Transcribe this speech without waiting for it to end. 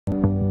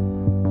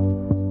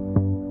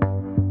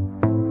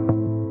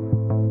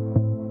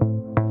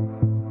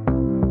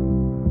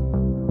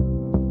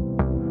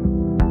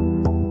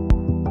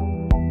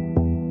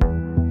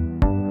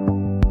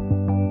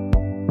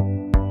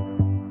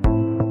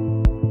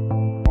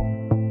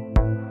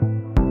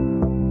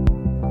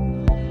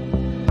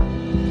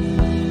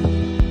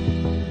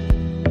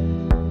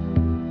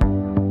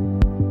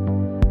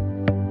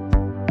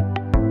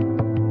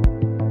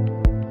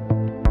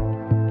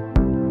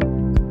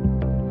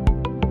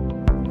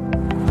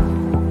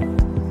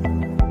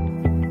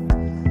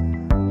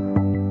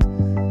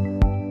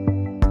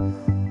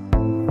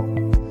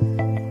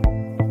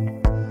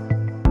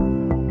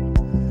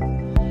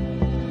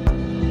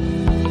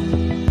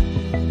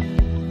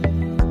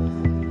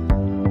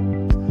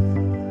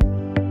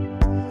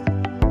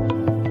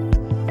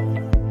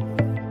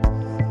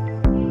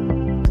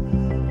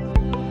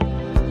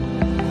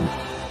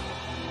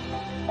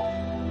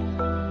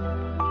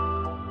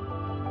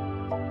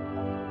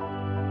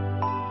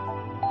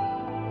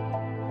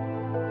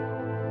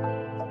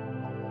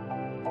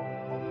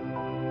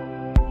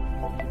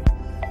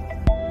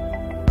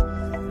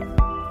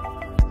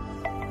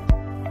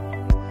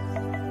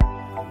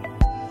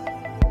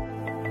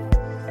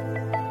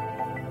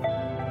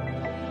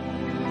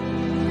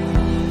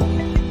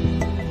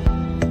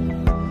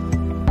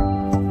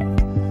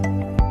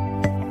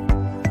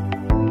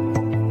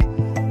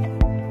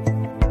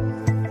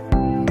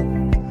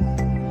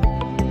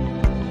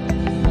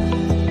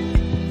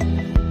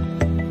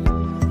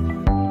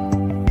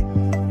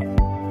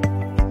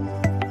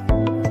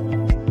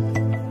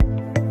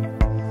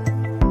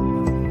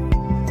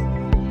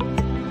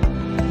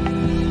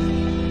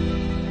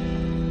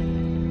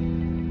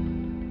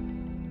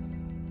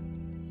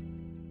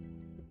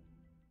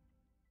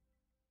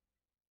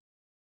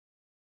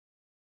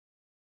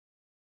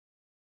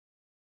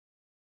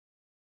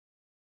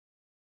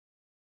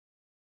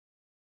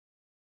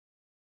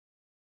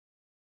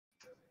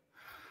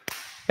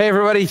Hey,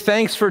 everybody.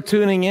 Thanks for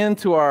tuning in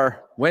to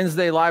our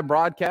Wednesday live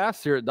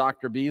broadcast here at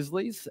Dr.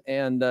 Beasley's.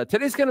 And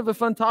today's kind of a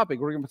fun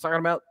topic. We're going to be talking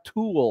about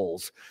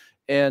tools.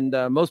 And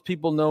most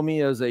people know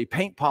me as a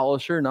paint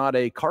polisher, not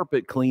a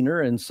carpet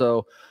cleaner. And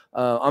so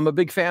I'm a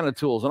big fan of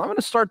tools. And I'm going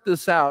to start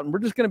this out. And we're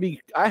just going to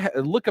be,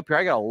 look up here.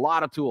 I got a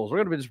lot of tools. We're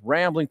going to be just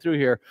rambling through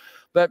here.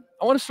 But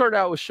I want to start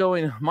out with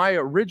showing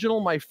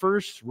my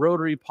first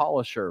rotary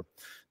polisher.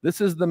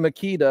 This is the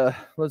Makita.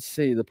 Let's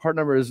see. The part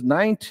number is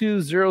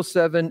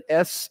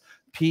 9207S.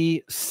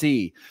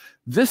 PC.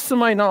 This, to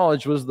my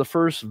knowledge, was the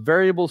first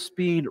variable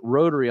speed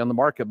rotary on the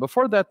market.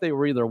 Before that, they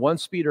were either one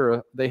speed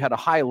or they had a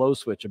high-low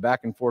switch, a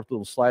back-and-forth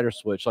little slider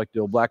switch like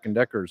the old Black &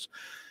 Deckers.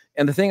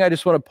 And the thing I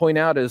just want to point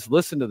out is,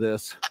 listen to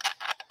this.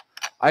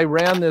 I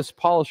ran this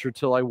polisher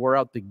till I wore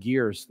out the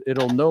gears.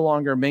 It'll no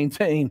longer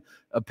maintain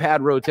a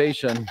pad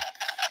rotation.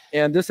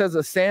 And this has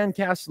a sand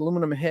cast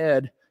aluminum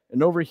head.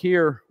 And over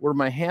here, where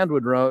my hand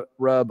would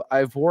rub,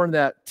 I've worn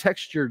that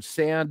textured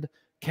sand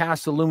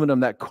cast aluminum,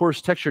 that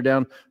coarse texture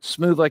down,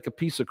 smooth like a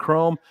piece of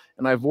chrome,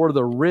 and I've wore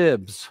the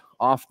ribs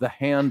off the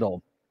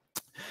handle.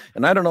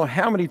 And I don't know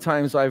how many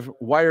times I've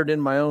wired in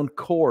my own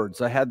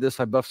cords. I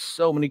buffed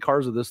so many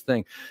cars with this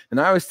thing.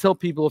 And I always tell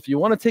people, if you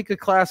want to take a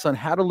class on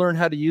how to learn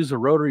how to use a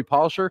rotary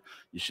polisher,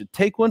 you should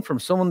take one from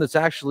someone that's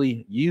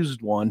actually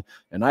used one,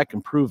 and I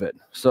can prove it.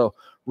 So,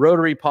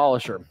 rotary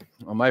polisher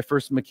on my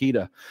first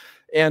Makita.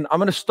 And I'm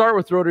going to start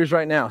with rotaries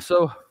right now.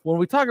 So when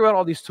we talk about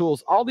all these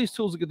tools will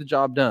get the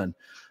job done.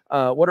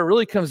 What it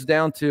really comes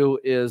down to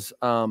is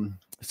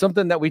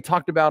something that we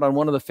talked about on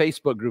one of the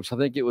Facebook groups. I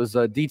think it was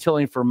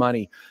detailing for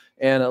money.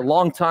 And a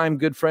longtime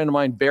good friend of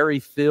mine, Barry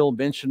Thill,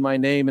 mentioned my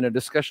name in a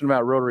discussion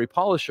about rotary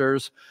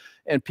polishers.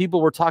 And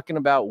people were talking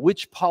about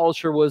which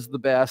polisher was the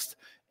best.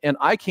 And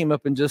I came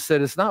up and just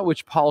said, it's not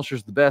which polisher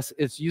is the best.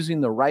 It's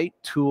using the right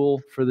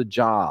tool for the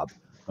job.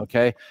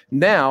 Okay.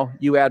 Now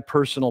you add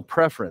personal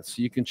preference.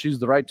 You can choose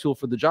the right tool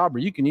for the job, or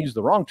you can use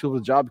the wrong tool for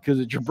the job because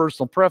it's your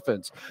personal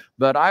preference.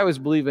 But I always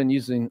believe in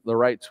using the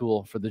right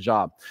tool for the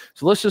job.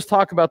 So let's just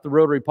talk about the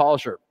rotary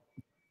polisher.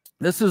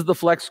 This is the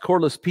Flex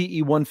Cordless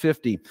PE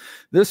 150.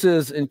 This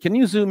is, and can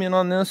you zoom in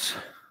on this?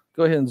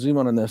 Go ahead and zoom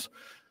on this,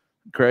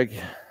 Craig.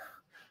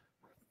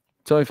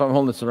 Tell me if I'm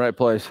holding this in the right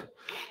place.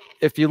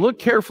 If you look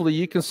carefully,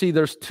 you can see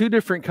there's two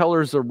different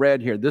colors of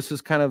red here. This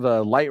is kind of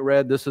a light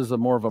red. This is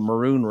more of a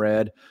maroon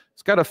red.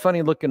 It's got a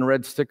funny looking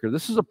red sticker.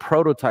 This is a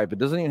prototype. It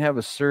doesn't even have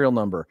a serial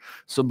number.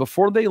 So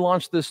before they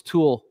launched this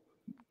tool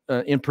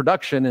in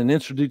production and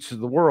introduced it to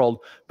the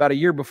world, about a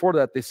year before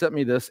that, they sent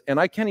me this. And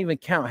I can't even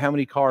count how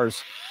many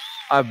cars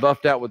I've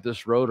buffed out with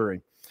this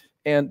rotary.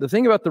 And the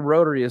thing about the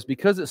rotary is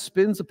because it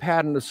spins a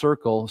pad in a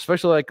circle,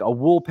 especially like a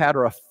wool pad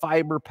or a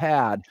fiber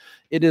pad,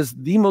 it is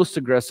the most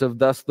aggressive,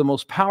 thus the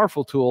most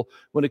powerful tool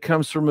when it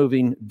comes to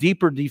removing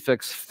deeper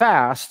defects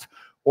fast,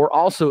 or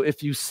also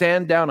if you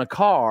sand down a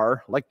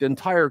car, like the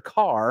entire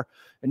car,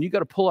 and you got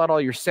to pull out all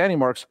your sanding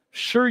marks,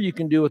 sure you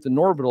can do it with an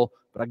orbital,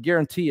 but I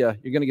guarantee you,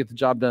 you're going to get the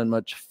job done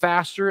much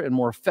faster and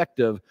more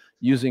effective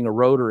using a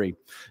rotary.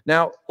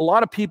 Now, a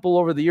lot of people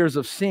over the years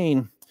have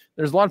seen,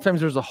 there's a lot of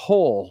times there's a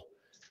hole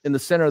in the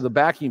center of the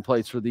backing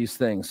plates for these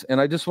things. And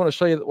I just want to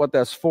show you what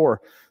that's for.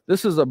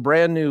 This is a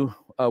brand new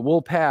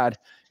wool pad.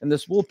 And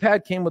this wool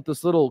pad came with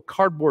this little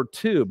cardboard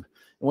tube.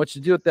 And what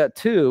you do with that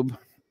tube,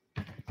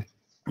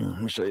 let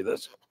me show you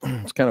this.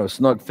 It's kind of a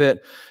snug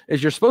fit,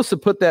 is you're supposed to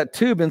put that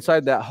tube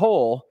inside that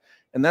hole.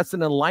 And that's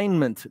an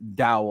alignment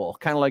dowel,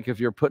 kind of like if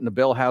you're putting a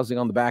bell housing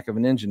on the back of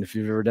an engine, if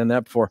you've ever done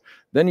that before.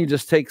 Then you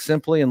just take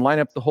simply and line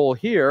up the hole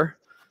here,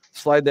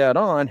 slide that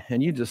on,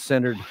 and you just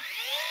centered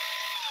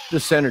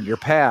your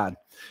pad.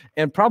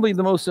 And probably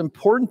the most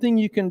important thing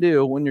you can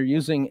do when you're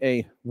using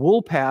a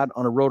wool pad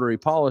on a rotary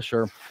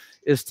polisher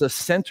is to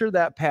center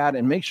that pad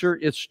and make sure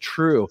it's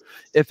true.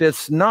 If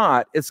it's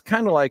not, it's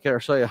kind of like, I'll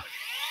show you,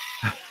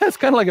 it's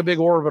kind of like a big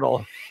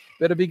orbital.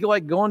 It'd be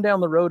like going down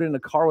the road in a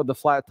car with a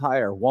flat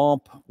tire.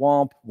 Womp,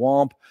 womp,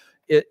 womp.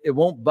 It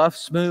won't buff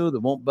smooth.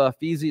 It won't buff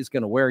easy. It's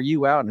going to wear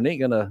you out, and it's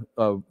not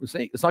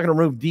going to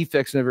remove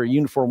defects in a very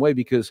uniform way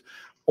because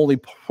only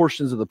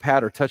portions of the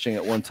pad are touching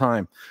at one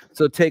time.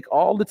 So take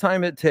all the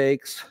time it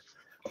takes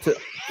to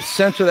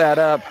center that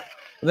up.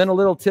 And then a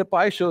little tip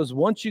I show is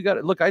once you got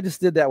it, look, I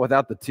just did that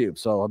without the tube.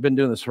 So I've been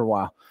doing this for a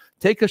while.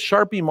 Take a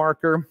Sharpie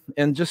marker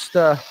and just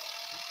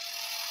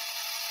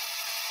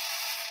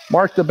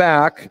mark the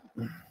back.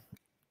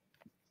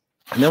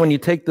 And then when you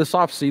take this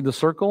off, see the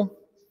circle?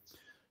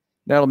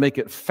 That'll make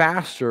it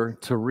faster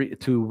to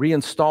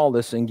reinstall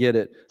this and get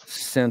it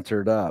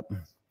centered up.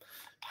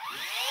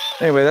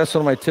 Anyway, that's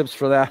one of my tips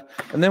for that.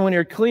 And then when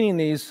you're cleaning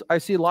these, I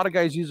see a lot of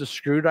guys use a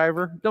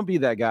screwdriver. Don't be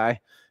that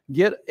guy.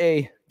 Get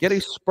a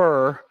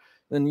spur.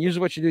 Then usually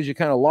what you do is you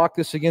kind of lock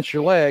this against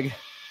your leg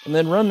and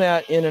then run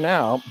that in and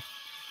out.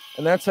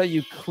 And that's how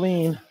you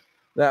clean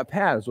that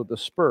pad, is with the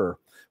spur.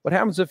 What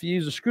happens if you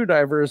use a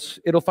screwdriver is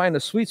it'll find a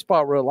sweet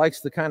spot where it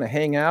likes to kind of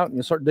hang out, and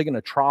you start digging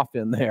a trough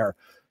in there.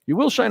 You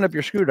will shine up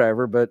your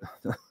screwdriver, but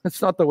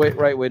it's not the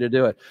right way to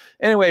do it.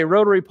 Anyway,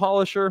 rotary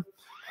polisher.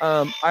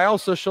 I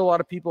also show a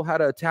lot of people how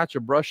to attach a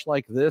brush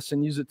like this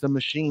and use it to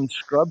machine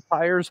scrub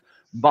tires.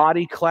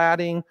 body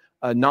cladding,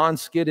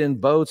 non-skid in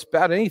boats,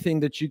 about anything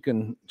that you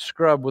can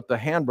scrub with the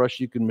hand brush,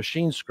 you can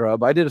machine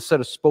scrub. I did a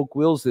set of spoke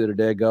wheels the other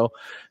day ago.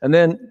 And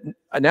then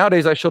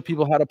nowadays I show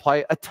people how to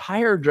apply a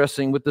tire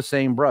dressing with the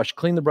same brush.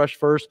 Clean the brush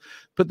first,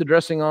 put the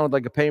dressing on with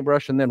like a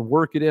paintbrush, and then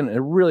work it in. It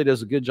really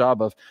does a good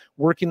job of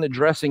working the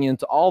dressing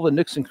into all the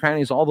nooks and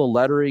crannies, all the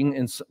lettering,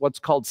 and what's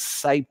called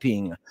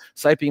siping.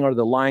 Siping are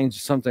the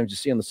lines sometimes you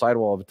see on the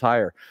sidewall of a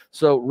tire.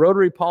 So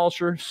rotary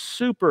polisher,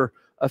 super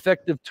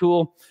effective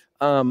tool.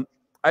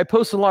 I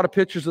post a lot of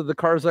pictures of the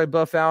cars I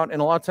buff out,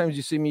 and a lot of times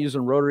you see me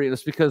using rotary, and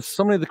it's because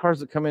so many of the cars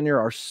that come in here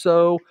are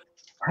so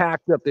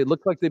packed up. They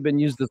look like they've been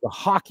used as a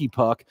hockey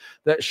puck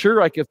that sure,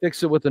 I could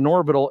fix it with an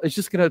orbital. It's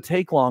just going to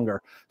take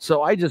longer.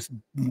 So I just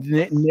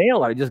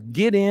nail it. I just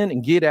get in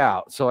and get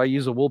out. So I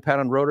use a wool pad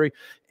on rotary.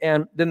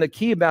 And then the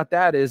key about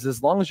that is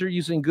as long as you're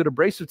using good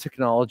abrasive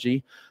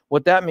technology,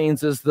 what that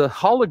means is the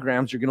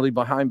holograms you're going to leave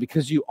behind,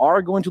 because you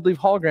are going to leave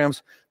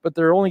holograms, but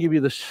they're only give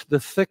you the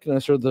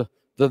thickness or the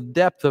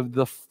depth of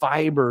the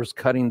fibers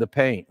cutting the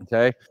paint.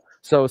 Okay,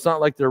 so it's not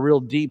like they're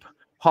real deep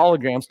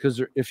holograms,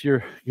 because if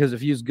you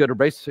use good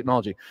abrasive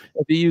technology.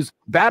 If you use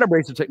bad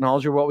abrasive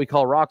technology, or what we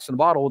call rocks in a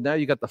bottle, now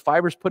you got the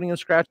fibers putting a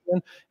scratch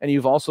in, and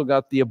you've also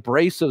got the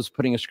abrasives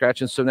putting a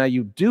scratch in. So now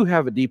you do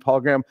have a deep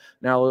hologram.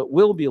 Now it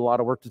will be a lot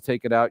of work to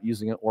take it out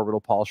using an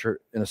orbital polisher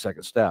in a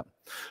second step.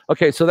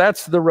 Okay, so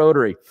that's the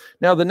rotary.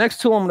 Now the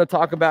next tool I'm going to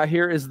talk about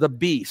here is the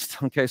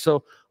Beast. Okay,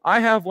 so I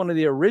have one of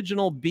the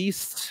original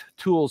Beast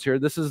tools here.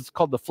 This is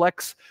called the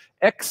Flex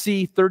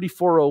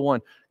XC3401.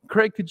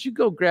 Craig, could you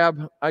go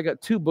grab, I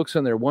got two books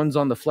in there. One's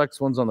on the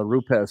Flex, one's on the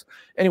Rupes.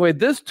 Anyway,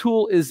 this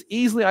tool is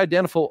easily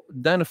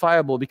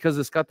identifiable because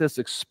it's got this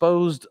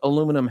exposed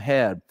aluminum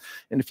head.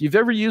 And if you've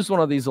ever used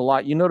one of these a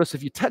lot, you notice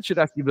if you touch it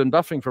after you've been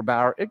buffing for an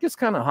hour, it gets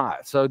kind of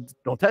hot. So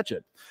don't touch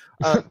it.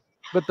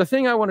 But the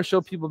thing I want to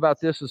show people about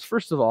this is,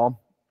 first of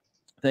all,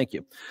 thank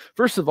you.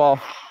 First of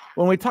all,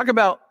 when we talk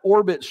about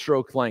orbit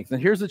stroke length,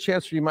 and here's a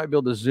chance where you might be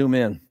able to zoom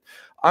in.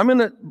 I'm going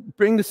to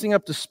bring this thing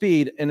up to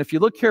speed, and if you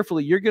look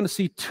carefully, you're going to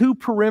see two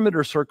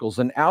perimeter circles,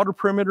 an outer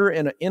perimeter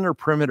and an inner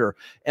perimeter,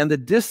 and the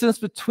distance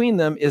between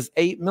them is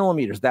 8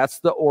 millimeters. That's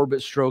the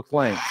orbit stroke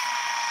length.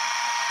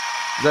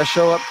 Does that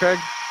show up, Craig?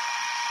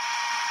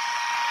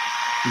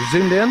 You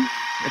zoomed in?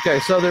 Okay,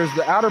 so there's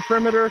the outer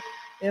perimeter,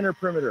 inner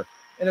perimeter,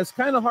 and it's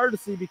kind of hard to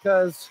see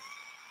because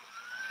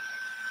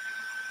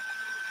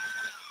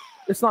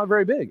it's not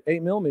very big.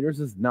 8 millimeters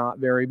is not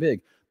very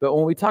big. But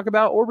when we talk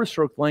about orbit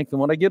stroke length, and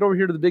when I get over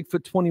here to the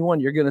Bigfoot 21,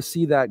 you're going to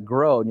see that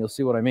grow, and you'll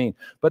see what I mean.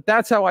 But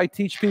that's how I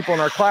teach people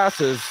in our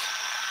classes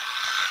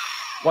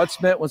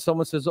what's meant when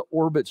someone says an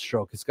orbit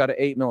stroke. It's got an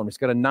 8 millimeter, it's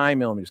got a 9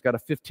 millimeter, it's got a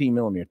 15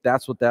 millimeter.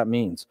 That's what that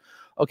means.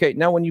 Okay,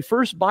 now when you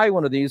first buy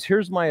one of these,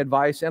 here's my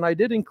advice, and I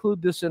did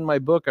include this in my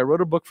book. I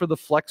wrote a book for the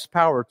Flex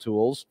Power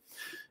Tools.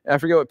 I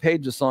forget what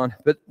page it's on,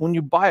 but when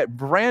you buy it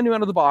brand new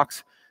out of the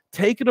box,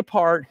 take it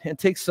apart and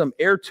take some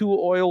Air 2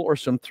 oil or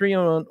some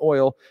 3-in-1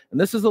 oil, and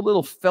this is a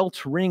little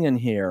felt ring in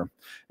here, and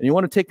you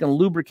want to take and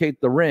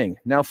lubricate the ring.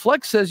 Now,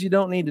 Flex says you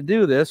don't need to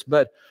do this,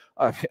 but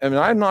I mean,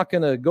 I'm not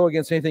going to go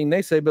against anything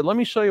they say, but let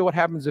me show you what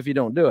happens if you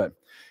don't do it.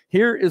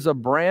 Here is a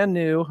brand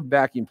new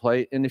backing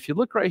plate, and if you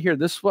look right here,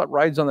 this is what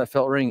rides on that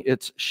felt ring.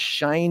 It's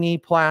shiny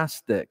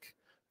plastic,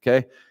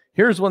 okay?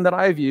 Here's one that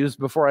I've used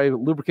before I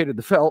lubricated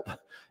the felt,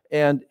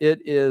 and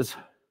it is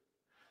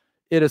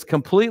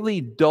completely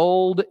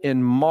dulled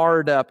and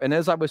marred up. And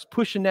as I was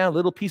pushing down,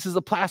 little pieces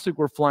of plastic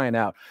were flying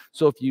out.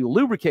 So if you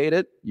lubricate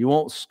it, you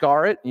won't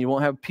scar it, and you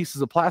won't have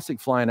pieces of plastic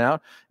flying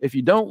out. If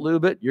you don't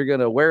lube it, you're going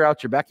to wear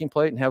out your backing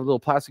plate and have little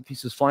plastic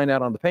pieces flying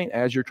out on the paint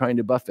as you're trying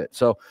to buff it.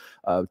 So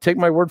take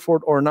my word for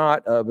it or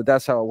not, but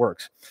that's how it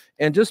works.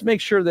 And just make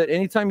sure that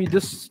anytime you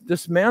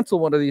dismantle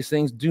one of these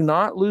things, do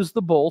not lose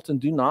the bolt and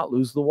do not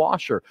lose the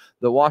washer.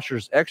 The washer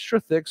is extra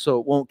thick, so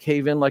it won't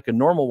cave in like a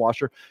normal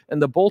washer.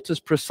 And the bolt is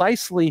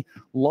precisely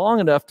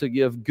long enough to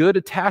give good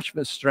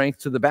attachment strength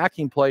to the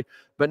backing plate,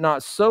 but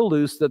not so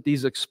loose that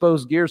these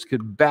exposed gears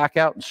could back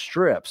out and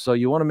strip. So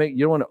you don't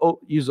want to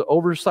use an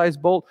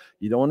oversized bolt.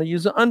 You don't want to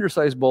use an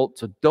undersized bolt.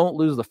 So don't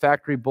lose the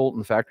factory bolt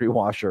and the factory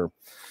washer.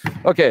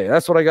 Okay,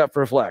 that's what I got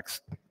for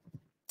Flex.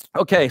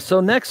 Okay,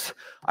 so next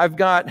I've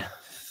got,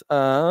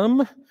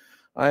 I'm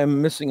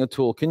missing a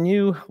tool. Can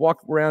you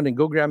walk around and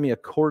go grab me a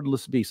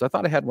cordless Beast? I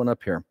thought I had one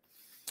up here.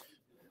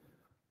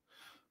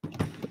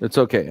 It's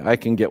okay, I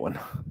can get one.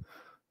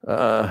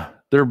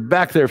 They're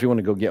back there if you want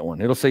to go get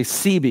one. It'll say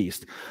Sea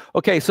Beast.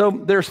 Okay, so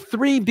there's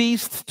 3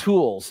 Beast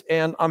tools,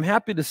 and I'm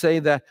happy to say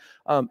that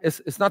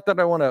it's not that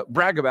I want to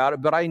brag about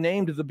it, but I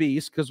named the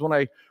Beast because when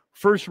I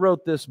first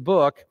wrote this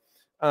book,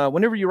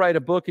 whenever you write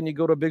a book and you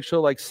go to a big show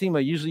like SEMA,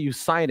 usually you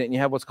sign it and you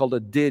have what's called a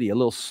ditty, a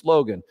little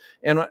slogan.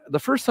 And the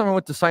first time I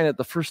went to sign it,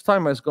 I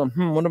was going,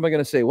 what am I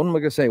going to say? What am I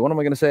going to say? What am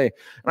I going to say?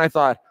 And I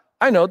thought,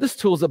 I know, this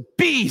tool is a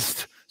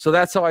beast. So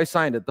that's how I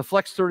signed it. The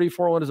Flex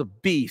 3401 is a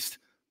beast.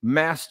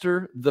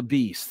 Master the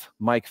Beast,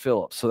 Mike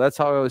Phillips. So that's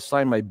how I always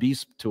sign my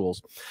Beast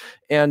tools.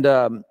 And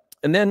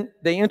And then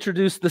they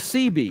introduced the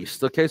Sea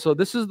Beast. Okay, so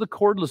this is the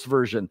cordless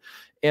version.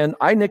 And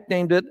I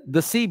nicknamed it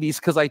the Sea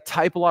Beast because I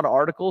type a lot of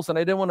articles and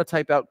I didn't want to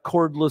type out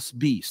cordless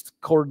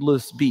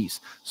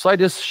beast. So I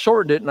just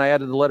shortened it and I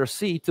added the letter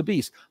C to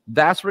beast.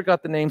 That's where it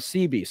got the name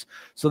Sea Beast.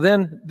 So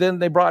then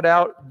they brought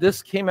out,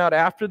 this came out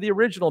after the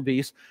original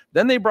beast.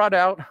 Then they brought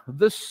out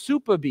the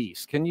Super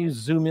Beast. Can you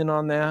zoom in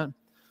on that?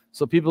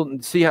 So people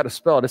can see how to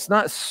spell it. It's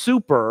not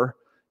super,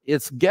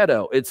 it's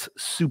ghetto. It's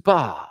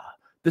super,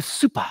 the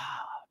Super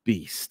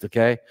Beast,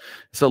 okay?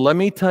 So let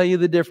me tell you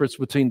the difference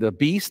between the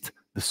beast,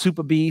 the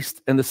Super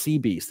Beast, and the Sea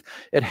Beast.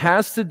 It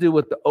has to do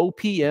with the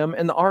OPM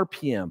and the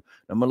RPM.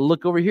 I'm going to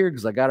look over here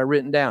because I got it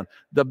written down.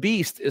 The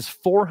beast is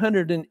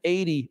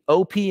 480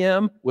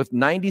 OPM with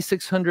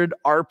 9,600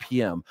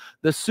 RPM.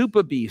 The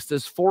Super Beast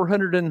is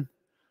 400 and...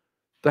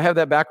 Do I have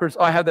that backwards?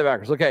 Oh, I have that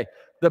backwards. Okay.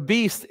 The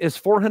beast is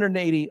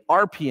 480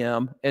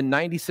 RPM and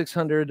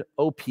 9,600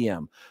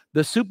 OPM.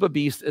 The Super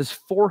Beast is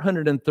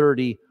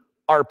 430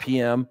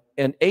 RPM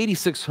and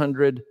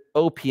 8,600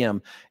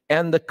 OPM.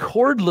 And the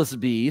cordless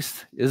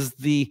beast is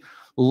the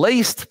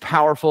least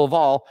powerful of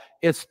all.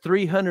 It's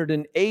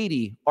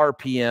 380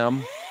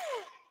 RPM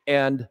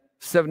and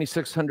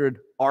 7,600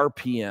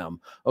 RPM.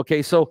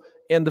 Okay, so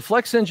and the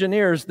Flex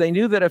engineers, they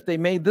knew that if they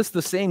made this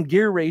the same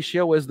gear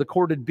ratio as the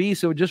corded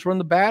beast, it would just run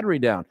the battery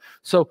down.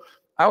 So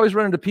I always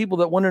run into people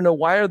that want to know,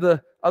 why are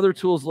the other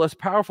tools less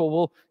powerful?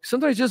 Well,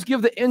 sometimes just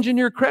give the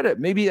engineer credit.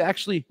 Maybe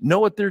actually know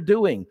what they're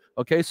doing.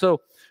 Okay,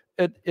 so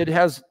it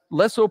has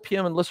less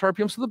OPM and less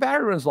RPM, so the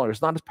battery runs longer.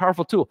 It's not as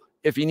powerful tool.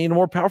 If you need a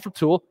more powerful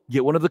tool,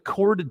 get one of the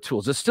corded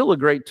tools. It's still a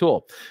great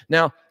tool.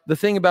 Now, the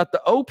thing about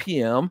the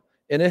OPM,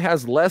 and it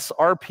has less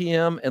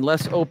RPM and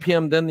less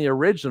OPM than the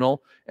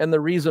original. And the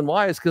reason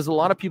why is because a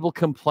lot of people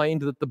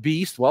complained that the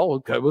beast,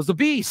 well, it was a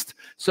beast.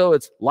 So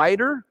it's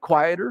lighter,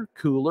 quieter,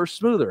 cooler,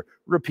 smoother.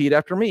 Repeat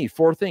after me.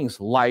 4 things: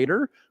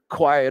 lighter,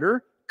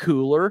 quieter,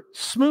 cooler,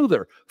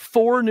 smoother.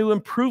 4 new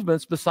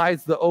improvements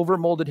besides the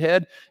overmolded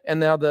head. And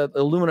now the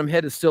aluminum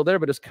head is still there,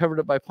 but it's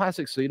covered up by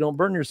plastic so you don't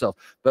burn yourself.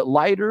 But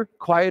lighter,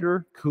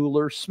 quieter,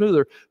 cooler,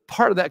 smoother.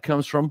 Part of that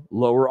comes from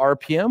lower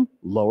RPM,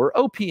 lower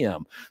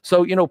OPM.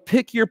 So, you know,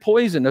 pick your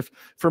poison.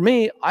 For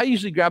me, I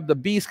usually grab the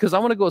beast because I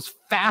want to go as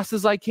fast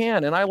as I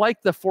can. And I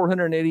like the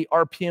 480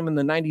 RPM and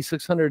the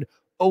 9,600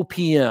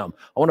 OPM.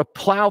 I want to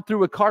plow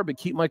through a car, but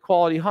keep my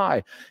quality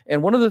high.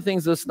 And one of the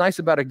things that's nice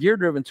about a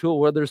gear-driven tool,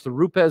 whether it's the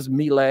Rupes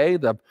Melee,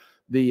 the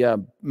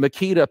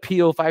Makita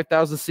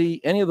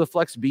PO5000C, any of the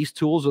Flex Beast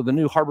tools, or the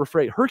new Harbor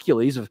Freight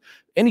Hercules, of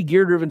any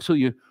gear-driven tool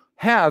you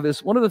have,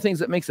 is one of the things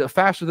that makes it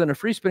faster than a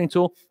free spinning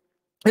tool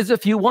is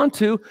if you want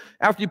to,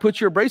 after you put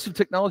your abrasive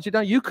technology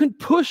down, you can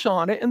push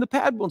on it and the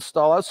pad won't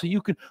stall out, so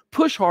you can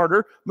push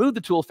harder, move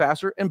the tool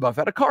faster, and buff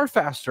out a car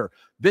faster.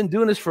 Been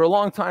doing this for a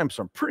long time,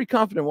 so I'm pretty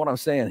confident in what I'm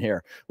saying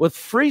here. With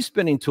free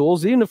spinning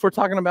tools, even if we're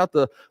talking about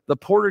the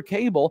Porter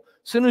cable,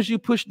 as soon as you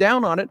push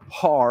down on it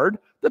hard,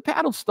 the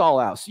pad will stall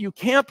out. So you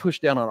can't push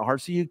down on it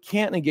hard, so you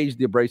can't engage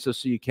the abrasive,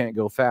 so you can't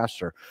go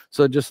faster.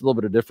 So just a little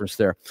bit of difference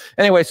there.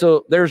 Anyway,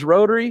 so there's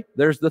Rotary,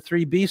 there's the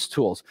 3 Beast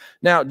tools.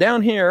 Now,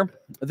 down here,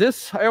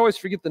 this, I always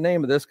forget the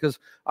name of this because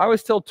I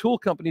always tell tool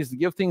companies to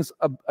give things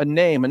a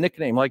name, a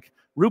nickname. Like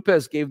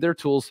Rupes gave their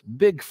tools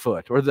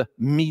Bigfoot, or the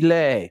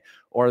Melee,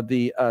 or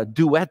the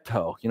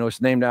Duetto. You know,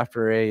 it's named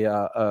after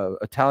a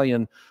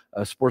Italian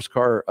sports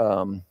car,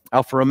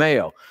 Alfa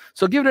Romeo.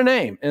 So give it a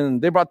name. And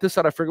they brought this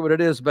out. I forget what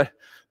it is, but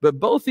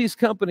both these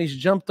companies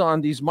jumped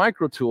on these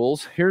micro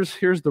tools. Here's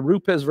the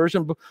Rupes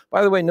version.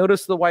 By the way,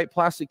 notice the white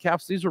plastic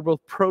caps. These were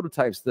both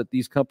prototypes that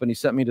these companies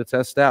sent me to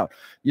test out.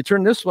 You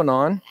turn this one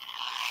on.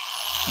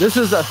 This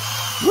is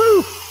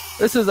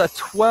a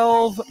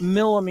 12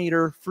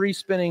 millimeter free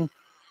spinning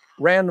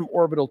random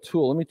orbital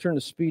tool. Let me turn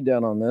the speed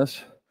down on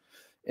this,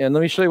 and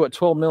let me show you what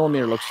 12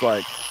 millimeter looks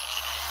like.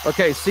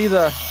 Okay, see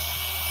the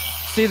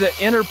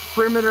inner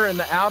perimeter and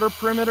the outer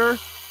perimeter?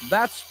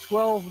 That's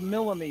 12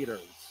 millimeters.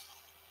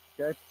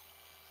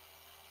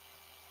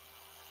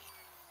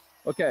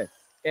 Okay,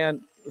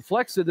 and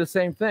Flex did the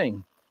same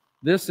thing.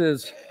 There's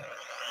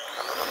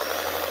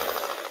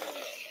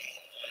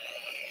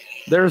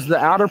the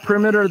outer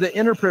perimeter, the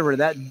inner perimeter.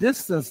 That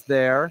distance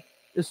there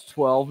is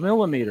 12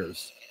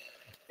 millimeters.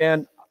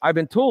 And I've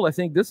been told, I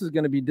think this is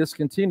going to be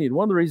discontinued.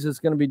 One of the reasons it's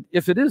going to be,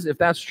 if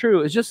that's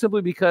true, is just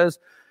simply because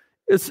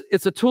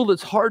it's a tool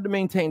that's hard to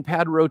maintain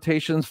pad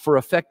rotations for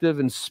effective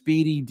and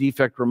speedy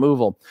defect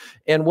removal.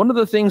 And one of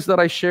the things that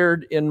I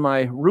shared in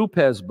my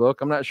Rupes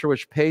book, I'm not sure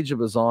which page it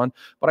was on,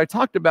 but I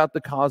talked about the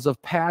cause of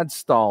pad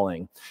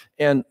stalling.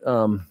 And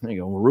there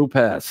you go,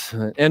 Rupes.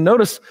 And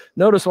notice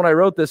when I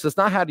wrote this, it's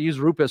not how to use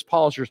Rupes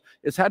polishers,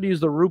 it's how to use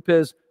the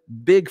Rupes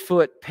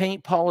Bigfoot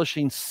paint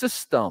polishing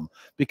system,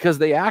 because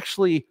they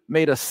actually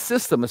made a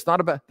system. It's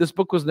not about, this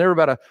book was never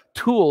about a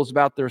tool, it's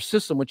about their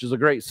system, which is a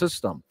great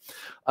system.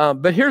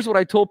 But here's what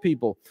I told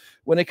people.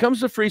 When it comes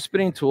to free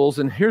spinning tools,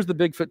 and here's the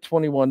Bigfoot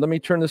 21. Let me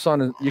turn this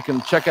on and you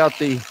can check out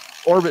the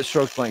orbit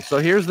stroke length. So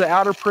here's the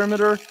outer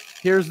perimeter,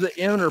 here's the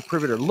inner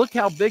perimeter. Look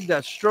how big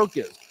that stroke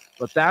is.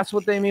 But that's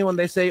what they mean when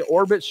they say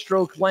orbit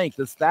stroke length.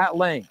 It's that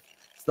length.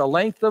 It's the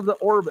length of the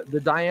orbit, the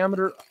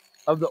diameter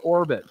of the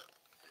orbit.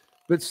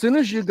 But as soon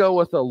as you go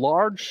with a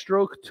large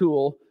stroke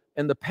tool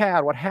and the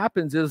pad, what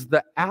happens is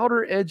the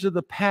outer edge of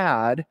the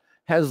pad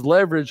has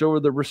leverage over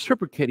the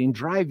reciprocating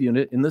drive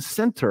unit in the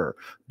center.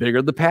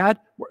 Bigger the pad,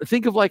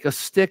 think of like a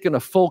stick and a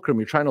fulcrum.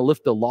 You're trying to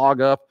lift a log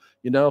up.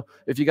 You know,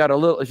 if you got a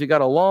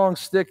long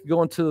stick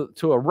going to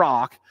a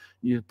rock,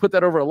 you put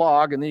that over a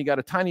log, and then you got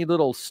a tiny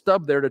little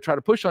stub there to try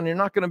to push on. You're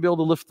not going to be able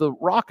to lift the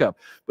rock up.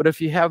 But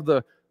if you have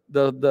the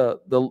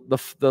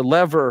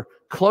lever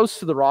close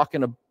to the rock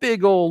and a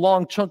big old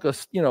long chunk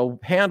of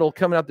handle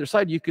coming out their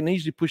side, you can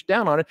easily push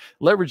down on it,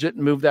 leverage it,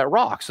 and move that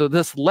rock. So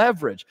this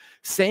leverage,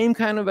 same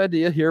kind of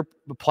idea here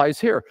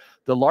applies here.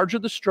 The larger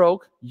the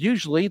stroke,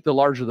 usually the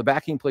larger the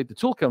backing plate the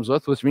tool comes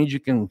with, which means you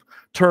can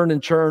turn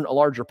and churn a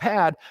larger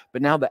pad,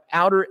 but now the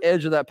outer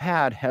edge of that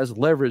pad has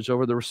leverage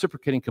over the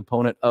reciprocating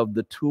component of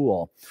the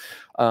tool.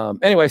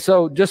 Anyway,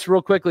 so just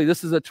real quickly,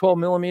 this is a 12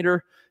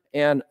 millimeter.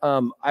 And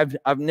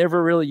I've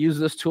never really used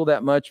this tool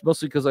that much,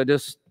 mostly because I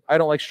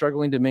don't like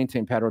struggling to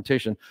maintain pad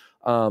rotation.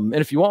 And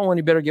if you want one,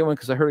 you better get one,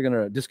 because I heard they're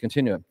going to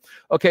discontinue it.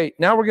 Okay,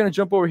 now we're going to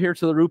jump over here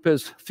to the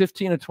Rupes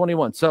 15 and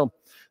 21. So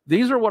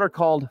these are what are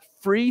called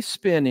free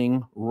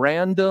spinning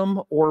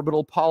random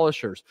orbital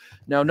polishers.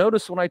 Now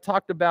notice when I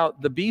talked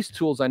about the Beast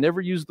tools, I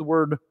never used the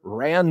word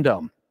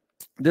random.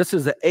 This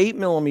is an 8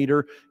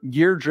 millimeter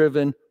gear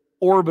driven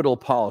orbital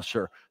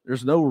polisher.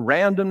 There's no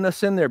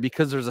randomness in there,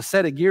 because there's a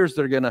set of gears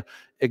that are going to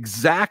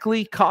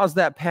exactly cause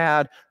that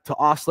pad to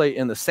oscillate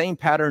in the same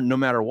pattern no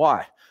matter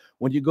why.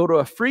 When you go to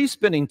a free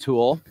spinning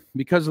tool,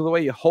 because of the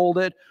way you hold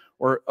it,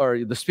 or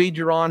the speed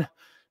you're on,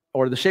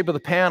 or the shape of the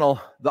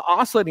panel, the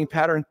oscillating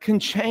pattern can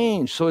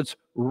change. So it's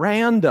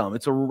random.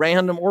 It's a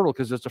random orbital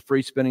because it's a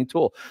free spinning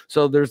tool.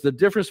 So there's the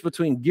difference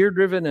between gear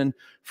driven and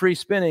free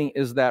spinning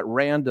is that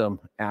random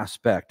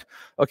aspect.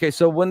 Okay,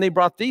 so when they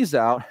brought these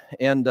out,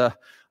 and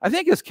I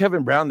think it's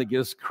Kevin Brown that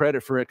gives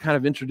credit for it, kind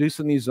of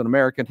introducing these in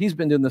America. He's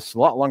been doing this a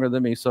lot longer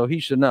than me, so he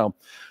should know.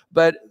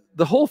 But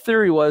the whole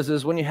theory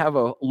is when you have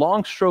a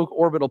long stroke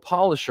orbital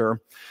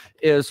polisher,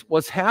 is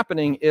what's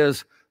happening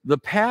is the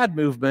pad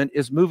movement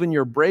is moving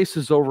your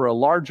braces over a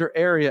larger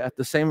area at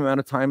the same amount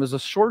of time as a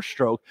short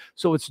stroke.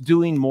 So it's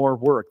doing more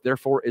work.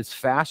 Therefore, it's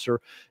faster.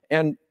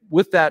 And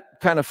with that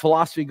kind of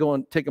philosophy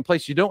taking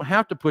place, you don't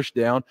have to push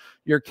down.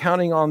 You're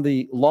counting on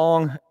the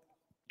long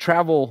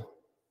travel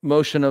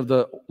motion of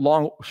the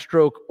long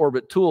stroke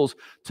orbit tools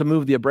to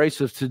move the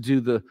abrasives to do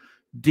the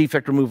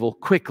defect removal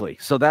quickly.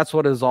 So that's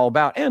what it's all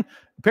about. And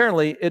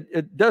apparently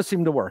it does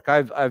seem to work.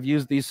 I've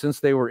used these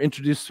since they were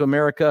introduced to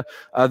America.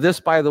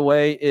 This, by the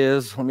way,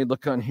 is, let me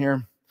look on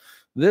here.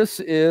 This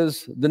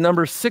is the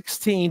number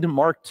 16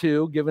 Mark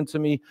II given to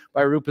me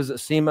by Rupes at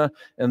SEMA.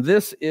 And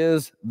this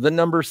is the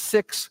number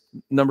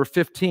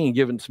 15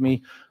 given to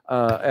me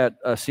at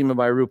SEMA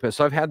by Rupes.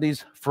 So I've had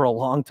these for a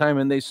long time,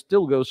 and they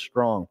still go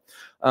strong.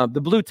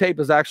 The blue tape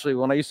is actually,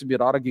 when I used to be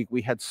at AutoGeek,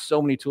 we had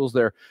so many tools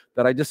there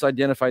that I just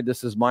identified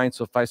this as mine.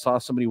 So if I saw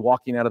somebody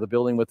walking out of the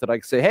building with it, I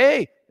could say,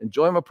 hey,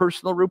 enjoy my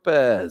personal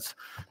Rupes.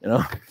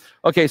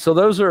 Okay, so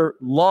those are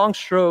long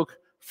stroke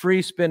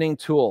free spinning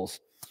tools.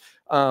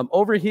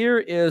 Over here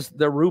is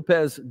the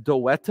Rupes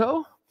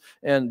Duetto.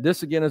 And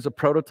this, again, is a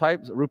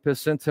prototype that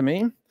Rupes sent to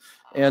me.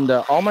 And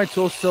all my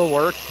tools still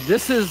work.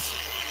 This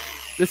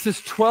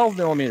is 12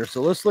 millimeters.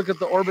 So let's look at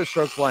the orbit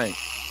stroke length.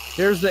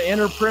 Here's the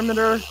inner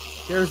perimeter.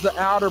 Here's the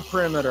outer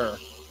perimeter.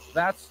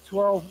 That's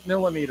 12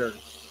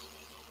 millimeters.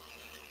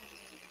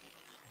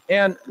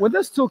 And when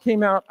this tool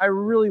came out, I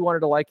really wanted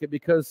to like it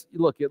because,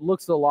 look, it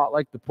looks a lot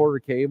like the Porter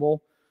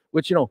cable,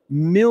 which,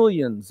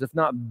 millions, if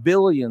not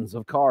billions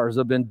of cars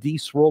have been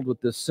de-swirled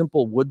with this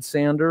simple wood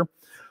sander.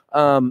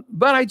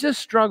 But I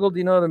just struggled,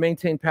 to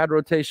maintain pad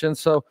rotation.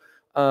 So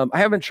I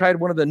haven't tried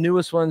one of the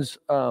newest ones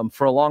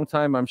for a long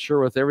time. I'm sure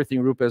with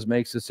everything Rupes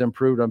makes, it's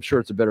improved. I'm sure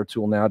it's a better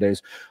tool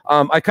nowadays.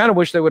 I kind of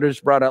wish they would have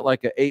just brought out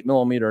like an 8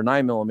 millimeter or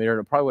 9 millimeter,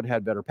 and it probably would have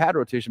had better pad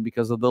rotation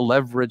because of the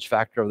leverage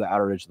factor of the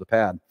outer edge of the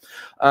pad.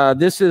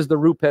 This is the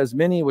Rupes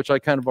Mini, which I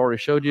kind of already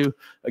showed you.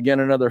 Again,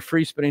 another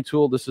free spinning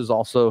tool. This is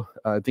also,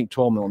 I think,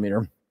 12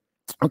 millimeter.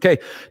 Okay,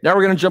 now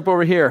we're going to jump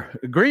over here.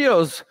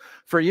 Griots,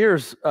 for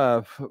years,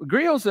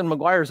 Griots and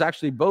Meguiar's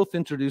actually both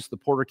introduced the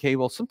Porter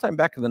cable sometime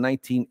back in the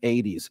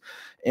 1980s.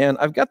 And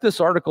I've got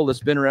this article that's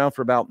been around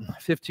for about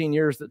 15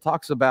 years that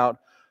talks about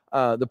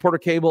the Porter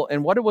cable,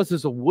 and what it was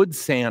is a wood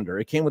sander.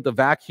 It came with a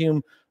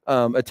vacuum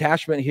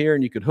attachment here,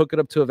 and you could hook it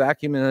up to a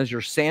vacuum, and as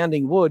you're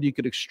sanding wood, you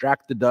could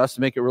extract the dust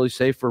and make it really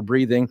safe for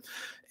breathing.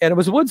 And it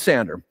was a wood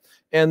sander.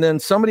 And then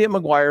somebody at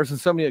Meguiar's and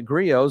somebody at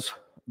Griots,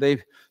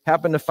 they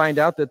happened to find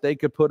out that they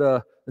could put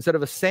instead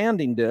of a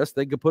sanding disc,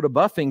 they could put a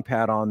buffing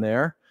pad on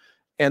there,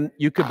 and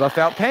you could buff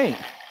out paint.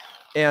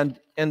 And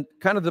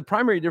kind of the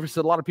primary difference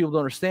that a lot of people don't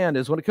understand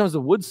is when it comes to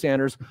wood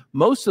sanders,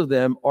 most of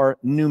them are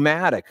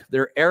pneumatic.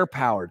 They're air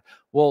powered.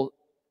 Well,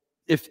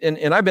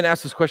 and I've been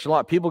asked this question a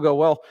lot. People go,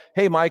 well,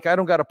 hey, Mike, I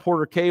don't got a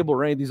Porter cable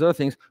or any of these other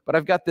things, but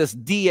I've got this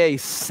DA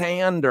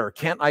sander.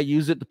 Can't I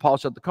use it to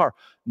polish up the car?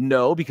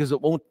 No, because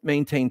it won't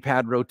maintain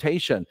pad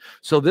rotation.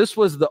 So this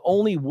was the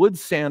only wood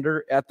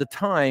sander at the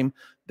time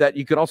that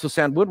you could also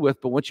sand wood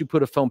with, but once you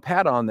put a foam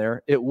pad on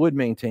there, it would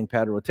maintain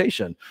pad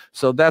rotation.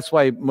 So that's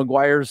why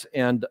Meguiar's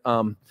and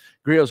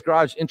Griot's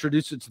Garage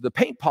introduced it to the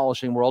paint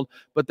polishing world.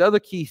 But the other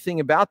key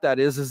thing about that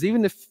is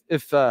even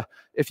if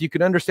you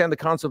can understand the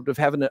concept of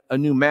having a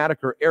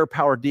pneumatic or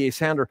air-powered DA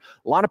sander,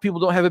 a lot of people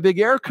don't have a big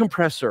air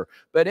compressor,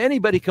 but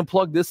anybody can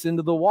plug this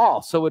into the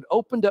wall. So it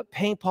opened up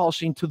paint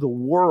polishing to the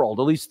world,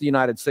 at least the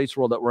United States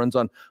world that runs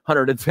on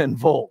 110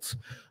 volts.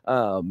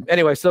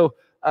 Anyway, so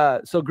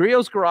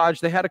Griot's Garage,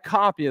 they had a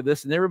copy of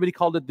this, and everybody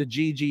called it the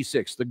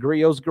GG6, the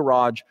Griot's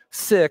Garage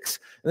 6.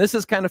 And this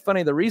is kind of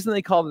funny. The reason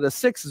they called it a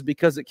 6 is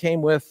because it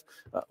came with,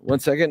 one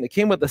second, it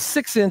came with a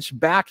 6-inch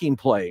backing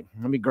plate.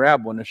 Let me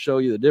grab one to show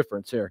you the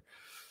difference here.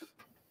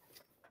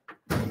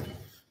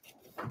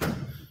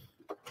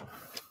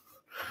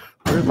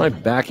 Where's my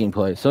backing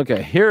plate?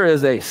 Okay, here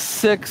is a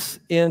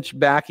 6-inch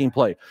backing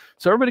plate.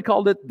 So everybody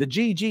called it the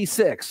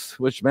GG6,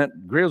 which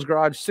meant Griot's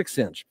Garage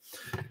 6-inch.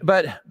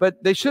 But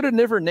they should have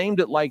never named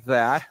it like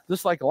that,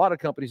 just like a lot of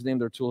companies name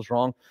their tools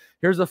wrong.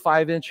 Here's a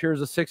 5-inch,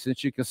 here's a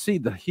 6-inch. You can see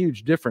the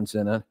huge difference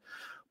in it.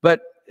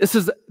 But this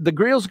is the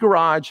Griot's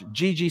Garage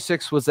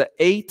GG6 was an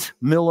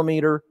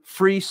 8mm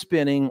free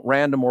spinning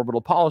random orbital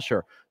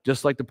polisher,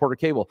 just like the Porter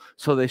cable.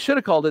 So they should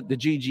have called it the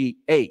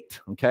GG8,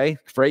 okay,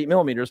 for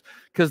 8mm,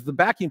 because the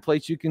backing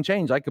plates you can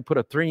change. I could put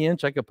a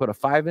 3-inch, I could put a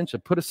 5-inch, I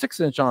put a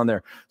 6-inch on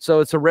there. So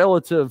it's a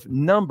relative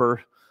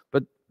number,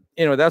 but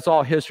you know, that's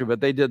all history, but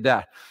they did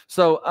that.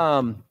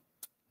 So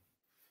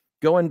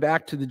going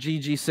back to the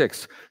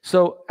GG6.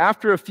 So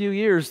after a few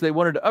years, they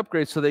wanted to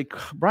upgrade, so they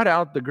brought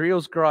out the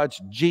Griot's Garage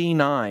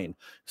G9.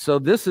 So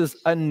this is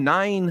a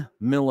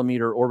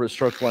 9mm orbit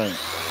stroke length.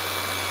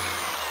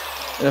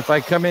 And if I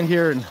come in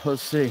here and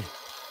let's see,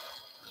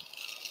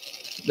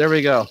 there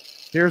we go.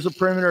 Here's a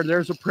perimeter,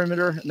 there's a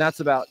perimeter, and that's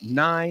about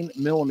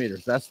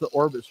 9mm. That's the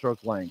orbit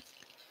stroke length.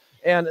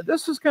 And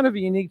this is kind of a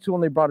unique tool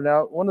when they brought it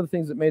out. One of the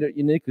things that made it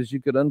unique is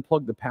you could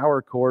unplug the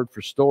power cord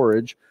for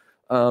storage.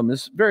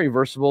 It's very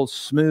versatile,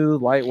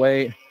 smooth,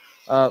 lightweight.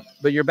 But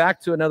you're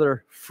back to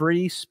another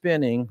free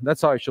spinning.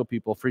 That's how I show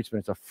people free spinning.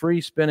 It's a free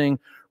spinning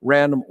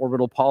random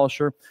orbital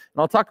polisher.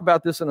 And I'll talk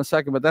about this in a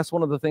second, but that's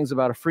one of the things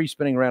about a free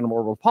spinning random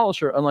orbital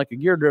polisher, unlike a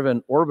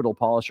gear-driven orbital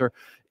polisher,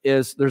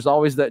 is there's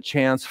always that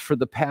chance for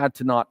the pad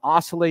to not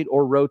oscillate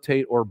or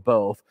rotate or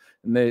both.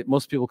 And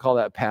most people call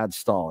that pad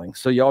stalling.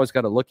 So you always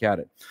got to look at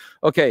it.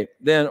 Okay,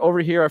 then over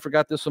here, I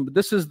forgot this one, but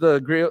this is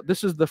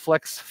the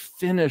Flex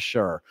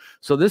Finisher.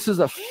 So this is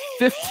a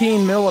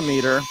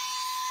 15mm,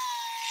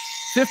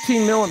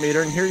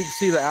 and here you can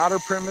see the outer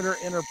perimeter,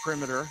 inner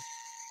perimeter.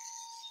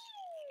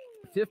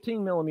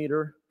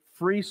 15mm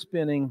free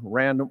spinning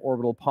random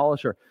orbital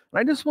polisher. And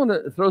I just want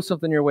to throw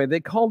something your way. They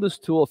call this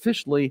tool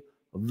officially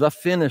the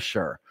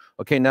Finisher.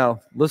 Okay,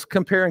 now let's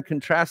compare and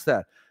contrast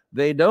that.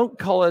 They don't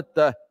call it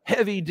the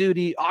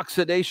heavy-duty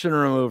oxidation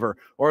remover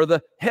or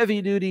the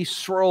heavy-duty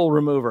swirl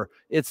remover.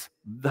 It's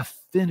the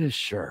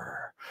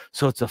Finisher.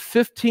 So it's a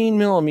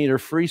 15mm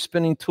free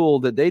spinning tool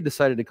that they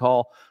decided to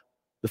call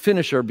the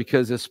Finisher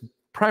because its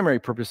primary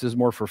purpose is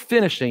more for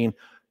finishing,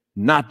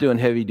 not doing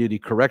heavy-duty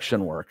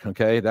correction work,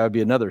 okay? That would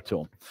be another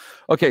tool.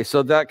 Okay,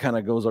 so that kind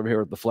of goes over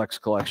here with the Flex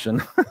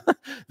collection.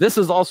 This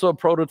is also a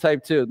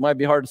prototype, too. It might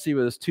be hard to see,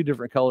 but there's two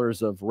different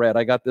colors of red.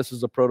 I got this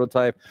as a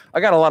prototype. I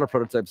got a lot of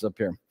prototypes up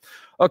here.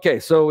 Okay,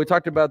 so we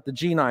talked about the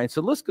G9.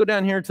 So let's go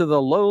down here to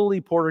the lowly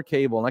Porter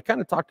cable, and I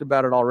kind of talked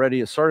about it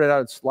already. It started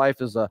out its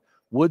life as a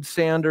wood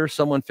sander.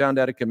 Someone found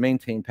out it can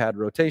maintain pad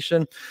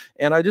rotation.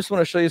 And I just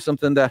want to show you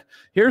something that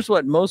here's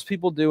what most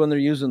people do when they're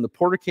using the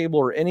Porter cable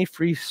or any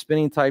free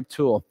spinning type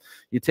tool.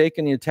 You take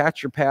and you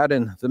attach your pad,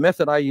 and the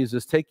method I use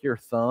is take your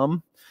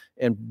thumb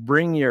and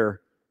bring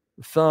your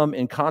thumb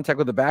in contact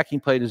with the backing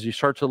plate as you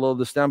start to load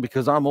this down,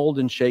 because I'm old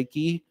and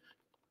shaky.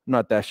 I'm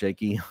not that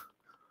shaky.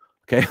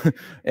 Okay.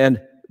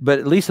 But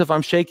at least if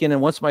I'm shaking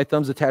and once my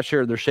thumb's attached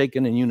here, they're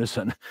shaking in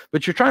unison.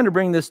 But you're trying to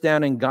bring this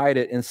down and guide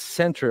it and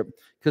center it,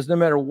 because no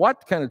matter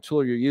what kind of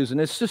tool you're using,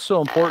 it's just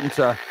so important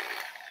to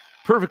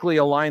perfectly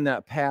align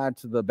that pad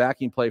to the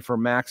backing plate for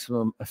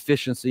maximum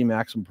efficiency,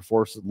 maximum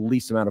performance,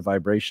 least amount of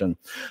vibration.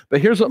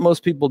 But here's what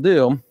most people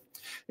do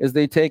is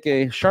they take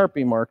a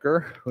Sharpie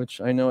marker,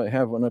 which I know I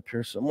have one up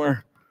here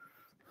somewhere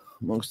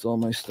amongst all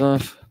my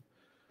stuff.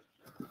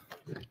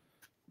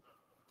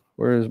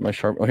 Where is my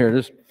Sharpie? Oh, here it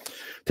is.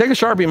 Take a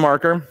Sharpie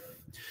marker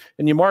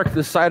and you mark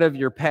the side of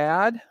your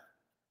pad,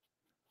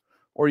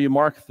 or you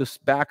mark the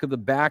back of the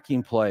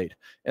backing plate.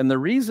 And the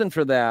reason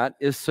for that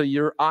is so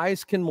your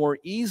eyes can more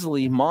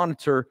easily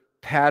monitor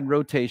pad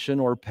rotation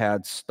or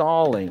pad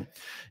stalling.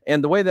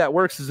 And the way that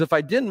works is if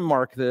I didn't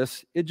mark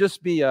this, it'd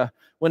just be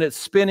when it's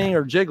spinning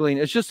or jiggling,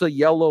 it's just a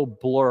yellow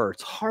blur.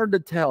 It's hard to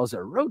tell. Is it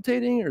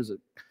rotating or is it,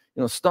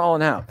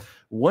 stalling out?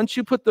 Once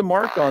you put the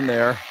mark on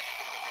there,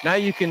 now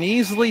you can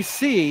easily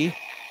see,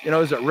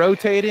 is it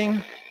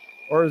rotating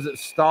or is it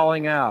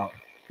stalling out?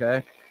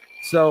 Okay.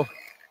 So,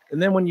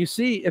 and then when you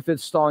see if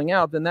it's stalling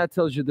out, then that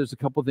tells you there's a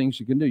couple things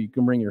you can do. You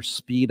can bring your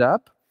speed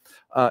up.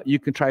 You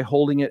can try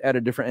holding it at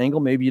a different angle.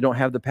 Maybe you don't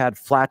have the pad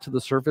flat to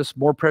the surface.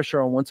 More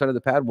pressure on one side of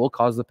the pad will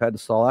cause the pad to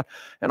stall out.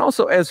 And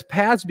also, as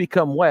pads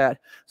become wet,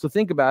 so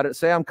think about it.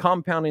 Say I'm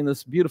compounding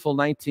this beautiful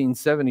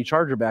 1970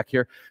 Charger back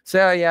here.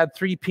 Say I add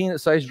 3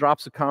 peanut-sized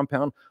drops of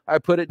compound. I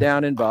put it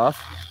down in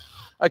buff.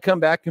 I come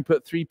back and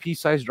put 3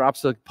 pea-sized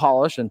drops of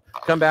polish and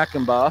come back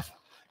and buff.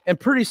 And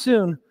pretty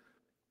soon,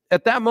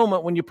 at that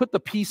moment, when you put the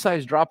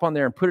pea-sized drop on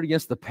there and put it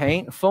against the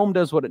paint, foam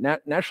does what it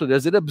naturally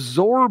does. It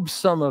absorbs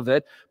some of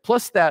it,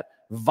 plus that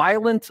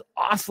violent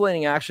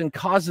oscillating action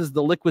causes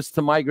the liquids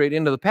to migrate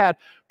into the pad.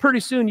 Pretty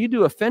soon, you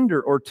do a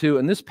fender or two,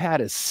 and this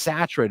pad is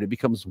saturated,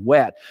 becomes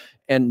wet.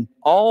 And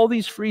all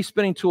these free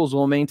spinning tools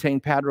will maintain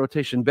pad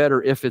rotation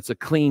better if it's a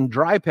clean,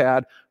 dry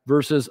pad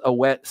versus a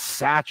wet,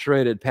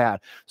 saturated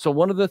pad. So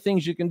one of the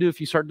things you can do if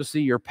you start to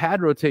see your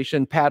pad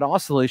rotation, pad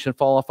oscillation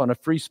fall off on a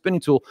free spinning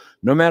tool,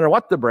 no matter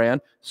what the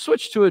brand,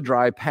 switch to a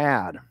dry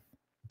pad.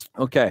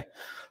 Okay.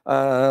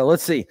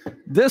 Let's see.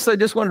 This, I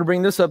just wanted to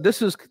bring this up.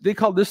 This is, they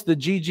call this the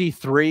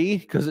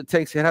GG3 because it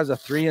has a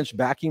 3-inch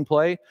backing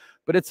plate,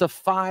 but it's a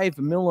 5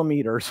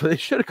 millimeter. So they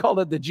should have called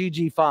it the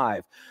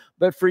GG5.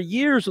 But for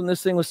years when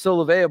this thing was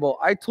still available,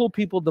 I told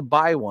people to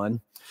buy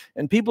one.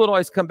 And people would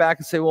always come back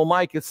and say, well,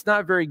 Mike, it's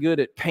not very good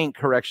at paint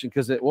correction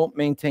because it won't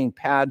maintain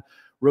pad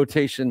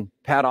rotation,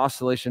 pad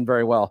oscillation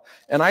very well.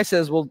 And I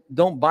says, well,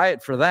 don't buy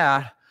it for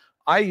that.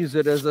 I use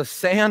it as a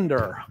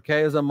sander,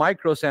 okay, as a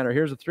micro sander.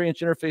 Here's a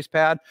 3-inch interface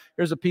pad.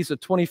 Here's a piece of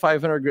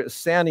 2,500 grit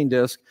sanding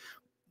disc.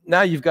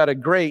 Now you've got a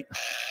great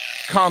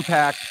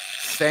compact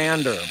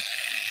sander.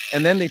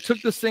 And then they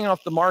took this thing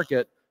off the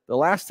market. The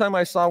last time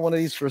I saw one of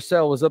these for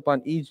sale was up on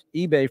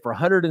eBay for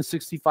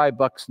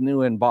 $165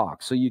 new in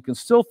box. So you can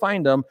still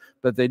find them,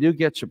 but they do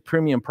get you a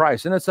premium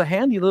price. And it's a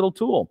handy little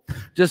tool.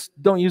 Just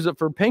don't use it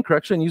for paint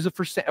correction. Use it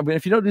for I mean,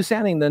 if you don't do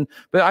sanding, then.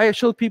 But I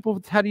showed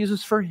people how to use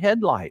this for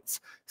headlights,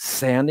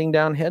 sanding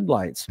down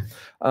headlights.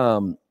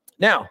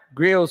 Now,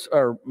 Griot's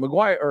or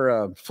McGuire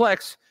or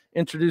Flex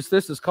introduced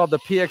this. It's called the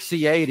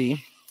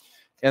PXC80.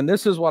 And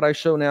this is what I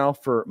show now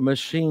for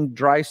machine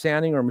dry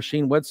sanding or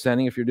machine wet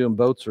sanding if you're doing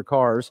boats or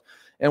cars.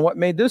 And what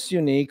made this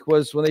unique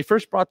was when they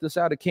first brought this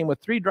out, it came with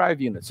 3 drive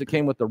units. It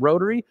came with the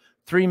rotary,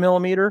 3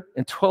 millimeter,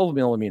 and 12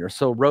 millimeter.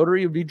 So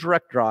rotary would be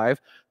direct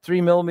drive,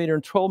 3 millimeter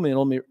and 12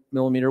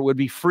 millimeter would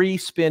be free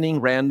spinning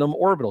random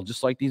orbital,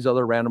 just like these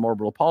other random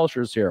orbital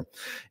polishers here.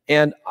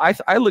 And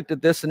I looked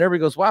at this and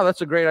everybody goes, wow,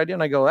 that's a great idea.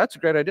 And I go, that's a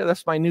great idea.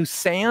 That's my new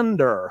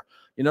sander.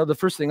 You know, the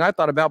first thing I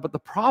thought about, but the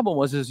problem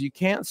was you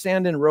can't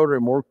sand in rotary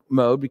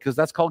mode because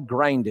that's called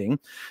grinding.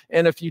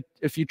 And if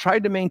you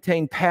tried to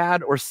maintain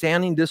pad or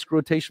sanding disc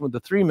rotation with the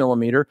 3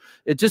 millimeter,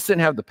 it just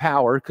didn't have the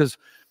power because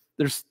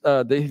there's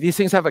these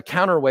things have a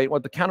counterweight.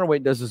 What the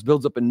counterweight does is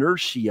builds up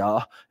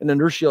inertia, and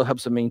inertia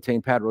helps them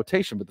maintain pad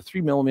rotation. But the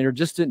 3 millimeter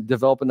just didn't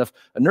develop enough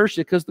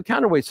inertia because the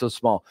counterweight's so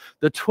small.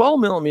 The 12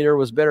 millimeter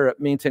was better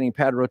at maintaining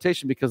pad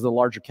rotation because the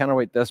larger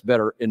counterweight, that's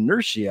better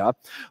inertia.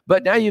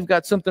 But now you've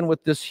got something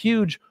with this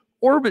huge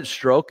orbit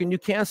stroke, and you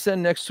can't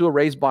send next to a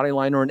raised body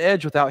line or an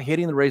edge without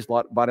hitting the raised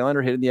body line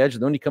or hitting the edge.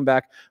 And then when you come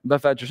back and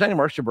buff out your sanding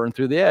marks, you burn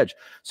through the edge.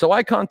 So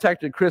I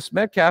contacted Chris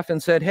Metcalf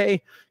and said,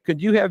 hey,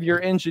 could you have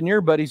your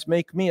engineer buddies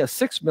make me a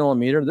 6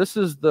 millimeter? This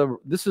is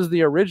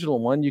the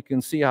original one. You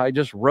can see how I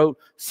just wrote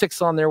 6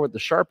 on there with the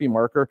Sharpie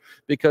marker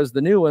because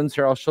the new ones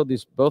here, I'll show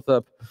these both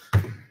up.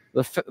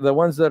 The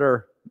ones that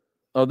are,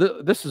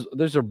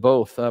 these are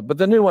both, but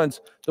the new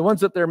ones, the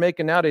ones that they're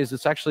making nowadays,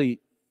 it's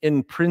actually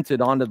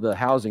imprinted onto the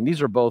housing.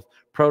 These are both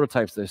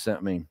prototypes they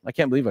sent me. I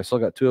can't believe I still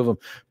got 2 of them.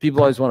 People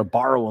always want to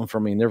borrow them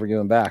from me and never give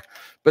them back.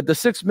 But the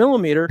 6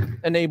 millimeter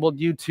enabled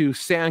you to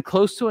sand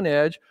close to an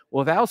edge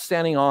without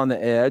standing on the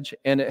edge,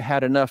 and it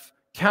had enough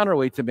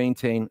counterweight to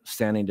maintain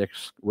sanding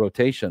disc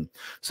rotation.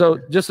 So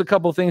just a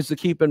couple of things to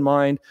keep in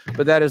mind,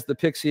 but that is the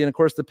Pixie. And of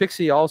course, the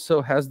Pixie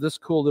also has this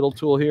cool little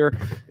tool here.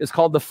 It's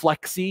called the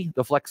Flexi,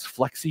 the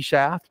Flexi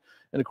shaft.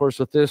 And of course,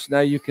 with this,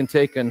 now you can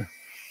take and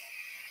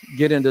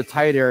get into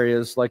tight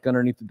areas like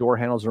underneath the door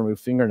handles and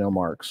remove fingernail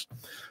marks.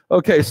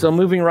 Okay, so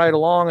moving right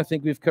along, I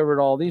think we've covered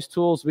all these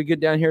tools. We get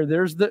down here,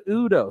 there's the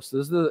Udos.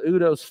 This is the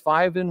Udos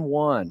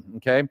 5-in-1,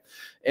 okay?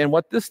 And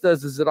what this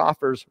does is it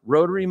offers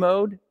rotary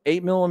mode,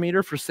 8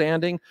 millimeter for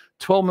sanding,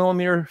 12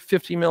 millimeter,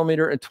 15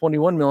 millimeter, and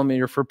 21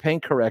 millimeter for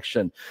paint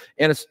correction.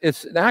 And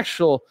it's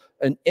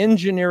an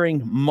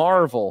engineering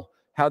marvel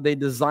how they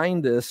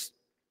designed this.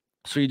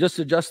 So you just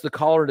adjust the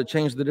collar to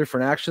change the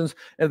different actions,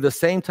 and at the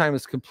same time,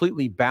 it's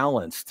completely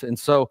balanced. And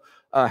so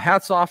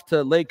hats off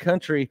to Lake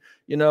Country.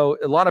 You know,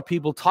 a lot of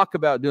people talk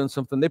about doing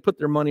something. They put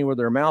their money where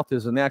their mouth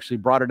is, and they actually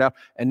brought it out.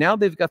 And now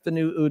they've got the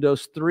new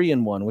Udos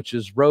 3-in-1, which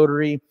is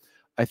rotary.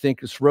 I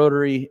think it's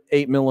rotary,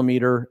 8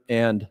 millimeter,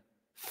 and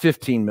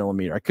 15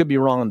 millimeter. I could be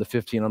wrong on the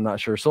 15. I'm not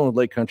sure. Someone with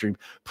Lake Country,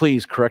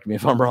 please correct me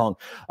if I'm wrong.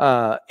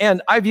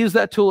 And I've used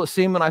that tool at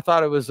Seaman. I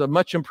thought it was a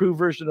much improved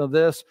version of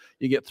this.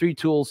 You get 3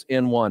 tools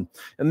in one.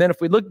 And then if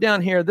we look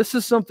down here, this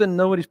is something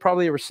nobody's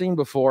probably ever seen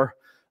before.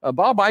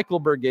 Bob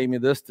Eichelberg gave me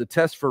this to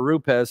test for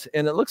Rupes,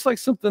 and it looks like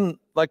something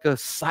like a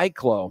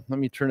cyclo. Let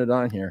me turn it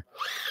on here.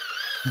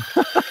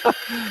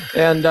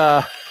 And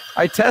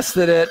I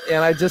tested it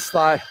and I just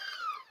thought,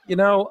 you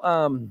know,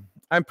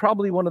 I'm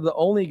probably one of the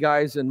only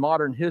guys in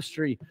modern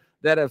history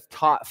that have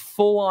taught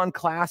full-on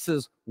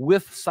classes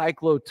with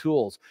cyclo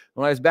tools.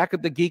 When I was back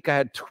at the Geek, I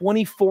had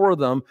 24 of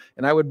them,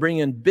 and I would bring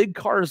in big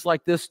cars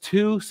like this,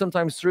 2,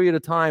 sometimes 3 at a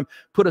time,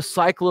 put a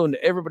cyclo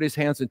into everybody's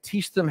hands and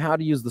teach them how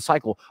to use the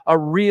cyclo, a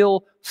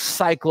real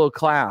cyclo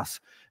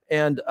class.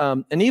 And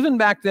even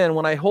back then,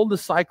 when I hold the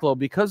cyclo,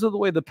 because of the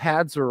way the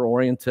pads are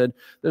oriented,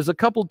 there's a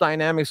couple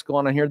dynamics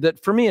going on here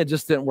that for me, it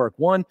just didn't work.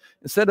 One,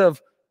 instead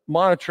of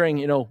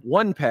monitoring,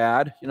 one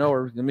pad,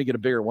 or let me get a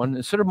bigger one.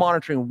 Instead of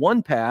monitoring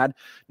one pad,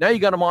 now you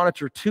got to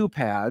monitor 2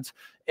 pads.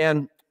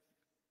 And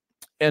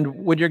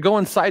when you're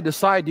going side to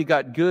side, you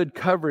got good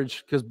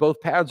coverage because both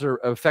pads are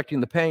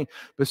affecting the paint.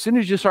 But as soon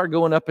as you start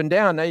going up and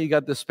down, now you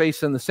got the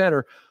space in the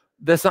center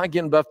that's not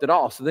getting buffed at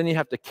all. So then you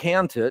have to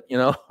cant it,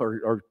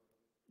 or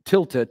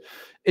tilt it.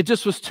 It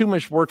just was too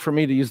much work for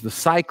me to use the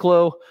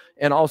cyclo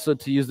and also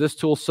to use this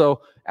tool.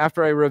 So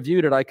after I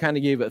reviewed it, I kind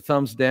of gave it a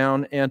thumbs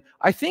down. And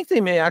I think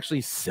they may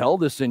actually sell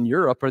this in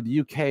Europe or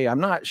the UK. I'm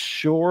not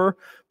sure,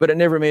 but it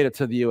never made it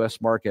to the US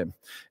market.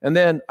 And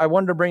then I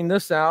wanted to bring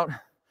this out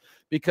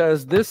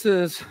because this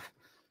is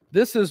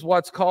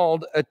what's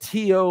called a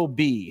TOB,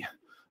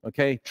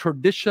 okay?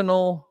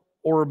 Traditional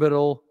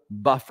orbital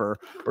buffer,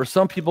 or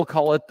some people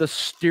call it the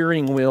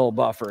steering wheel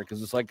buffer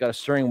because it's like a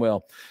steering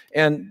wheel.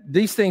 And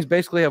these things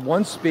basically have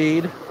one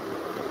speed,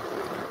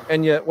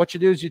 and yet what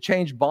you do is you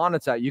change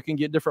bonnets out. You can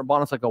get different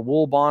bonnets like a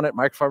wool bonnet,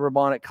 microfiber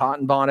bonnet,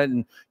 cotton bonnet,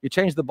 and you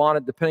change the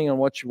bonnet depending on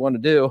what you want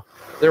to do.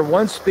 They're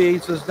one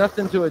speed, so there's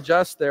nothing to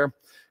adjust there.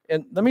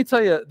 And let me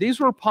tell you,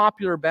 these were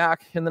popular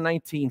back in the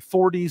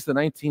 1940s, the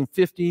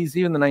 1950s,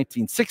 even the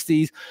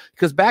 1960s,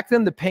 because back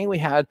then the paint we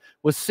had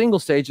was single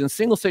stage, and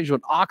single stage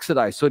would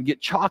oxidize, so it'd get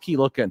chalky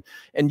looking.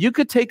 And you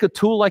could take a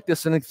tool like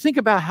this and think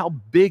about how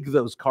big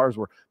those cars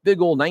were. Big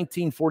old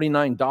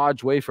 1949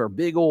 Dodge Wayfarer,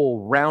 big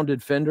old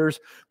rounded fenders.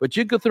 But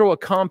you could throw a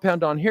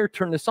compound on here,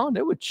 turn this on,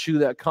 it would chew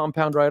that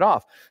compound right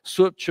off.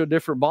 Switch to a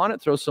different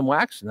bonnet, throw some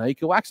wax, and now you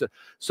can wax it.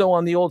 So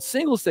on the old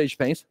single stage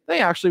paints, they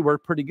actually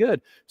work pretty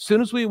good. As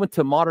soon as we went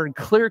to modern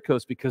clear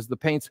coats, because the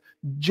paints,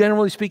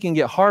 generally speaking,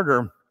 get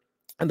harder,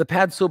 and the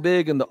pad's so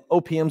big and the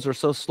OPMs are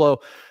so slow,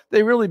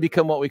 they really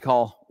become what we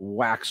call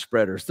wax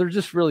spreaders. They're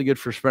just really good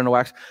for spreading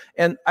wax.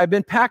 And I've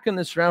been packing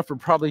this around for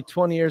probably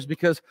 20 years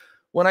because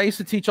when I used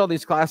to teach all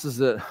these classes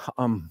at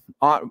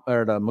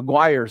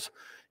McGuire's,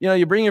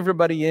 you bring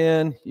everybody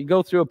in, you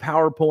go through a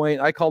PowerPoint.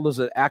 I call those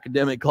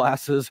academic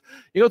classes.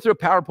 You go through a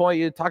PowerPoint,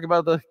 you talk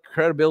about the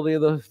credibility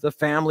of the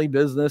family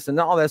business and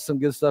all that, some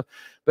good stuff.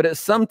 But at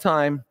some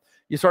time,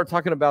 you start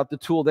talking about the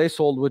tool they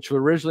sold, which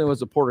originally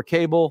was a Porter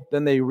cable.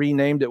 Then they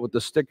renamed it with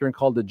the sticker and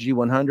called it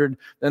G100.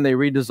 Then they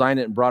redesigned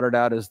it and brought it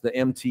out as the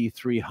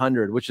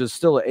MT300, which is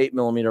still an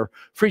 8mm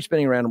free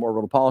spinning random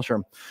orbital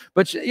polisher.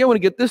 But you want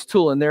to get this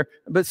tool in there.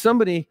 But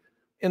somebody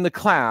in the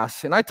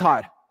class, and I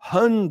taught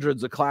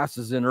hundreds of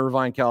classes in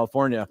Irvine,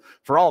 California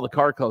for all the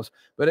car clubs,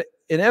 but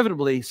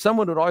inevitably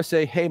someone would always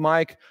say, "Hey,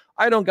 Mike,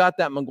 I don't got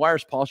that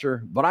McGuire's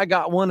polisher, but I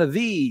got one of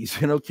these.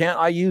 Can't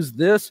I use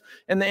this?"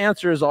 And the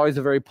answer is always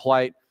a very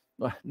polite,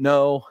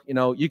 no.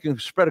 You can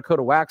spread a coat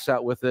of wax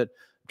out with it.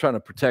 I'm trying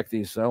to protect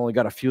these. I only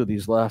got a few of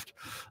these left.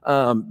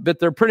 But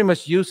they're pretty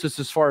much useless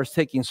as far as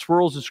taking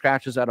swirls and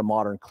scratches out of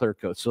modern clear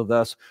coats. So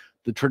thus,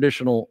 the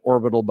traditional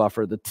orbital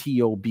buffer, the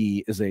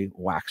TOB, is a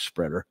wax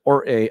spreader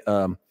or a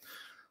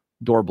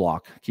door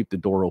block. Keep the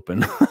door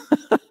open.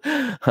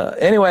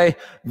 Anyway,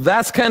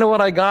 that's kind of what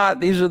I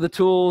got. These are the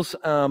tools.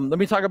 Let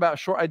me talk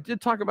about I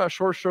did talk about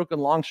short stroke and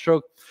long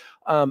stroke,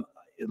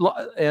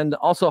 and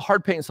also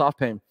hard paint and soft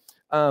paint.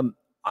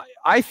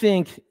 I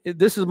think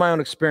this is my own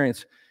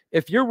experience.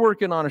 If you're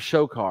working on a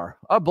show car,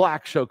 a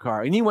black show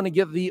car, and you want to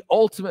get the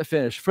ultimate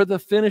finish, for the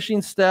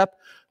finishing step,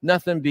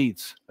 nothing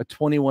beats a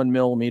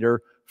 21mm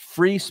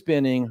free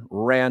spinning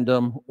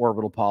random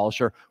orbital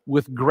polisher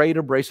with great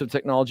abrasive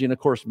technology, and of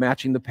course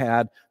matching the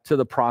pad to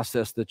the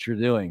process that you're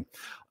doing.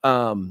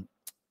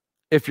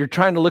 If you're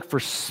trying to look for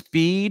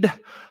speed,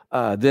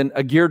 then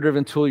a gear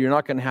driven tool, you're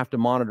not going to have to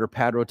monitor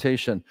pad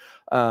rotation.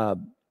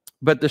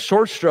 But the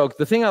short stroke,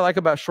 the thing I like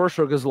about short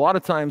stroke is a lot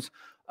of times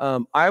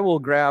I will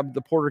grab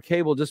the Porter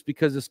cable just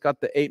because it's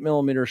got the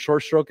 8mm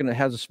short stroke and it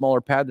has a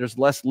smaller pad. There's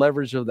less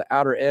leverage of the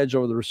outer edge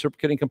over the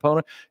reciprocating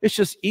component. It's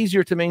just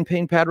easier to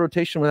maintain pad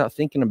rotation without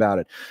thinking about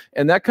it.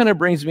 And that kind of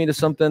brings me to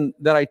something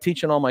that I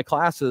teach in all my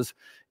classes.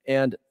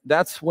 And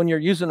that's when you're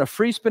using a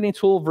free spinning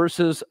tool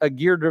versus a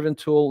gear driven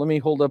tool. Let me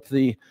hold up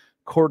the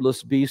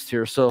cordless beast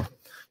here. So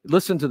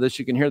listen to this.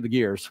 You can hear the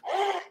gears.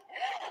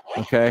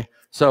 Okay.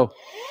 So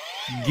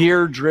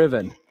gear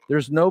driven.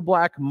 There's no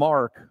black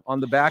mark on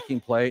the backing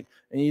plate,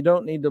 and you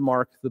don't need to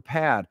mark the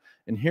pad.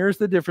 And here's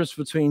the difference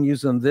between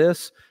using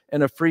this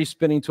and a free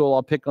spinning tool.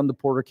 I'll pick on the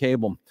Porter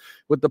cable.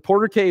 With the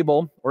Porter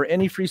cable or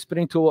any free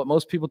spinning tool, what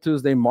most people do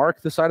is they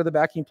mark the side of the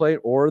backing plate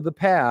or the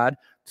pad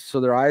so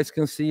their eyes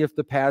can see if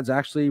the pad's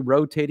actually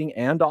rotating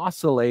and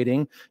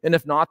oscillating. And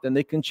if not, then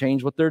they can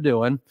change what they're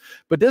doing.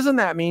 But doesn't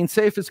that mean,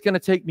 say if it's going to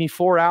take me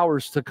 4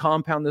 hours to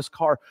compound this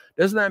car,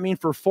 doesn't that mean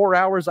for 4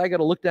 hours I got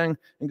to look down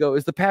and go,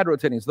 is the pad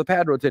rotating? Is the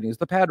pad rotating? Is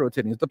the pad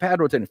rotating? Is the pad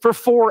rotating? For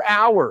 4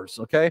 hours,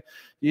 okay?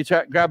 You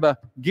grab a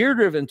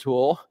gear-driven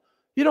tool.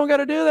 You don't got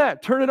to do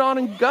that. Turn it on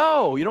and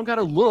go. You don't got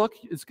to look.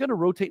 It's going to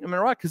rotate no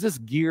matter what because it's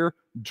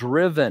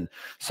gear-driven.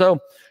 So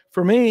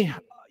for me,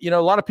 a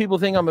lot of people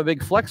think I'm a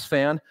big Flex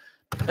fan,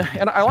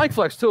 and I like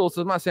Flex tools.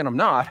 So I'm not saying I'm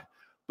not,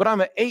 but I'm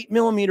an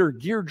 8mm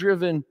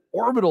gear-driven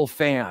orbital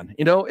fan.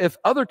 If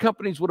other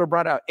companies would have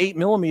brought out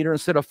 8mm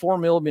instead of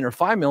 4mm,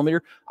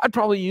 5mm, I'd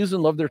probably use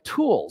and love their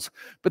tools.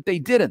 But they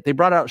didn't. They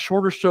brought out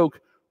shorter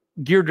stroke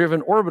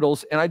gear-driven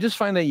orbitals, and I just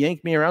find they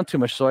yank me around too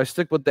much, so I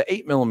stick with the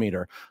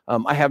 8mm.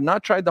 I have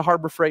not tried the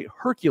Harbor Freight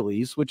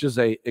Hercules, which is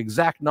a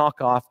exact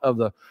knockoff of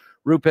the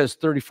Rupes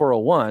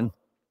 3401.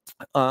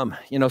 All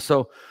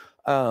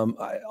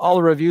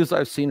the reviews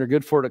I've seen are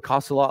good for it. It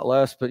costs a lot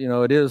less, but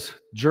it is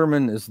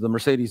German is the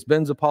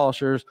Mercedes-Benz of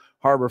polishers.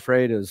 Harbor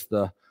Freight is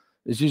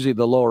usually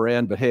the lower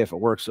end, but hey, if it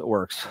works, it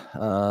works.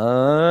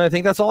 I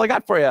think that's all I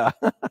got for you.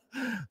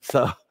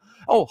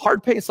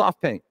 Hard paint,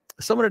 soft paint.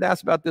 Someone had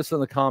asked about this in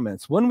the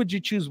comments. When would you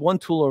choose one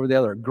tool over the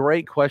other?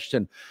 Great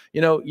question.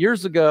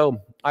 Years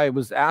ago, I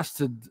was asked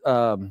to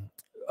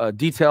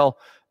detail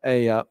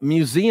a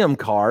museum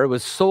car. It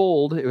was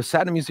sold. It was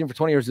sat in a museum for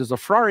 20 years. It was a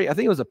Ferrari. I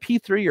think it was a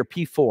P3 or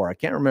P4. I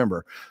can't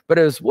remember. But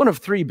it was one of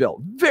 3 built.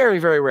 Very,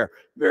 very rare.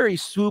 Very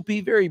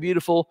swoopy, very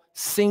beautiful,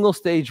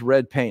 single-stage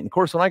red paint. And of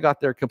course, when I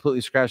got there,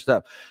 completely scratched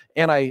up.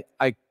 And I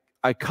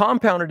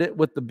compounded it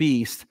with the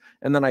Beast,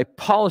 and then I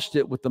polished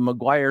it with the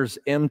Meguiar's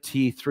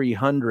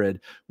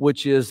MT300,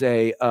 which is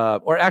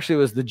or actually it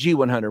was the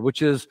G100,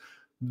 which is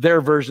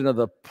their version of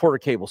the Porter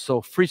cable. So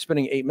free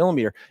spinning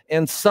 8mm.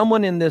 And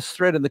someone in this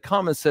thread in the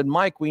comments said,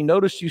 Mike, we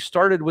noticed you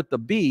started with the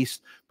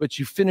Beast, but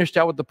you finished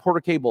out with the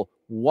Porter cable.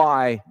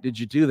 Why did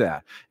you do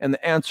that? And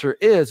the answer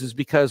is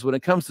because when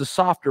it comes to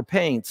softer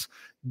paints,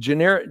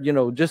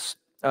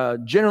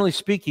 generally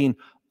speaking,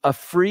 a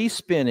free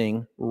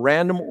spinning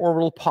random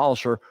orbital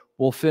polisher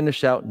will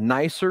finish out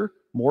nicer,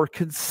 more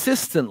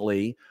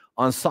consistently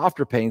on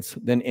softer paints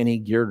than any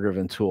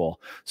gear-driven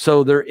tool.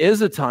 So there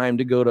is a time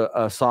to go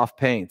to soft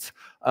paints.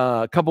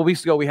 A couple of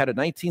weeks ago, we had a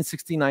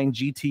 1969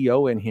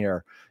 GTO in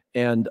here,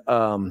 and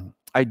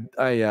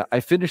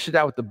I finished it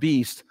out with the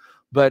Beast,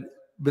 but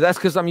that's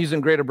because I'm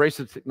using great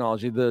abrasive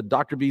technology. The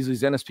Dr.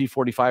 Beasley's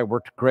NSP45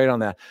 worked great on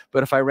that.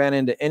 But if I ran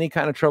into any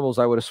kind of troubles,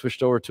 I would have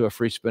switched over to a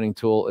free spinning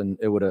tool, and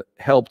it would have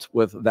helped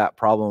with that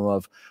problem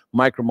of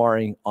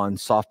micromarring on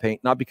soft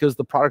paint. Not because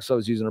the products I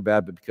was using are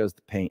bad, but because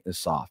the paint is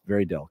soft,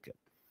 very delicate.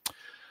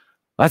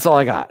 That's all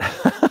I got.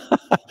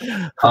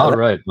 All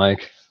right,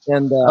 Mike.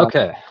 And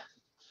okay.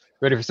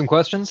 Ready for some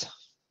questions?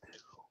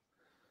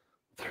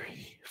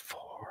 3,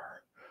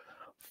 4,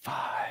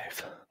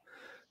 5,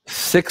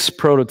 6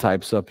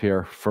 prototypes up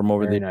here from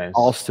over there, nice.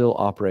 All still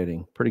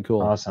operating. Pretty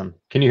cool. Awesome.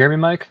 Can you hear me,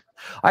 Mike?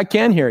 I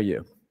can hear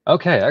you.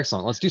 Okay,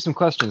 excellent. Let's do some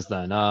questions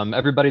then.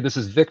 Everybody, this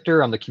is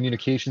Victor. I'm the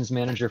communications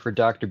manager for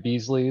Dr.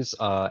 Beasley's,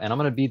 and I'm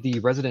going to be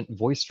the resident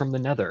voice from the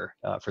Nether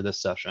for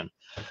this session.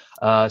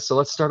 So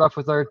let's start off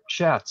with our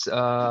chats.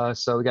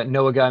 So we got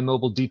Noah Guy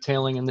Mobile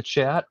Detailing in the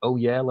chat. Oh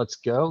yeah, let's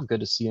go. Good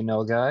to see you,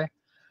 Noah Guy.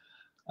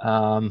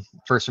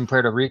 First from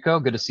Puerto Rico.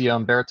 Good to see you,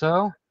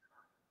 Umberto.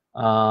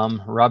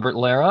 Robert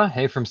Lara.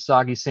 Hey, from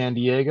Soggy, San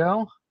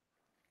Diego.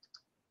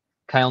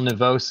 Kyle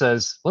Naveau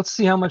says, let's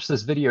see how much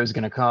this video is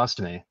going to cost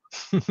me.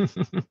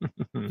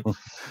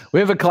 We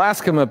have a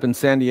class come up in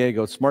San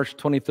Diego. It's March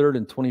 23rd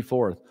and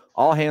 24th.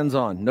 All hands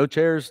on. No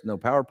chairs, no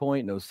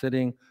PowerPoint, no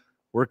sitting,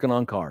 working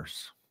on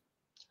cars.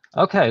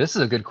 Okay, this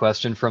is a good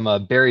question from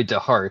Barry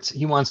DeHart.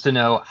 He wants to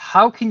know,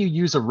 how can you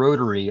use a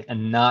rotary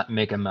and not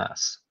make a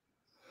mess?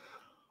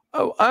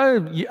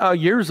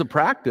 Years of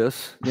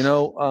practice.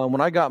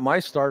 When I got my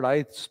start,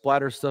 I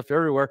splatter stuff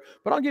everywhere.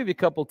 But I'll give you a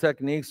couple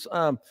techniques.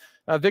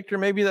 Victor,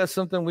 maybe that's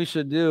something we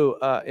should do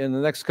in the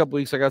next couple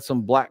weeks. I got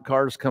some black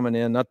cars coming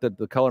in. Not that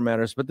the color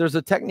matters, but there's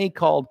a technique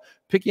called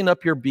picking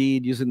up your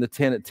bead using the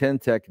 10 at 10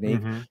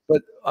 technique. Mm-hmm.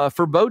 But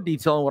for boat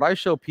detailing, what I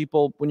show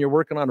people when you're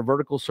working on a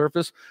vertical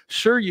surface,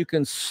 sure, you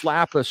can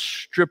slap a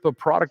strip of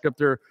product up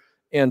there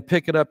and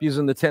pick it up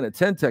using the 10 at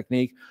 10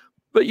 technique.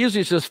 But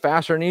usually it's just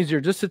faster and easier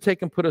just to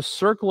take and put a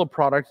circle of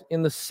product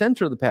in the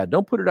center of the pad.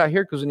 Don't put it out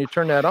here because when you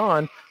turn that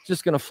on, it's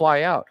just going to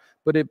fly out.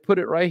 But put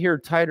it right here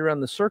tight around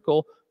the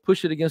circle,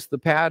 push it against the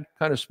pad,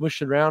 kind of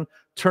smush it around,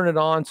 turn it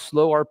on,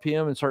 slow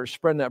RPM, and start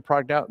spreading that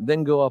product out,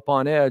 then go up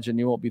on edge, and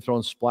you won't be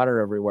throwing splatter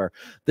everywhere.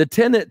 The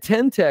 10 at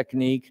 10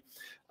 technique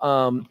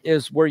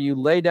is where you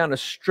lay down a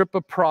strip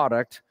of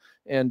product,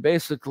 and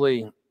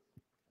basically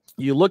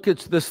you look at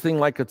this thing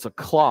like it's a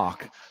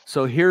clock.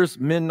 So here's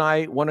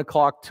midnight, 1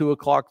 o'clock, 2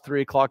 o'clock,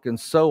 3 o'clock, and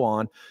so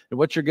on. And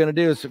what you're going to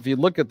do is, if you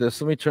look at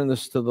this, let me turn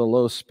this to the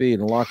low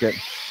speed and lock it.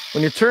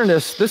 When you turn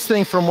this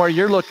thing from where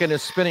you're looking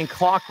is spinning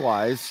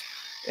clockwise.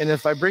 And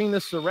if I bring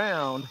this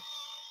around,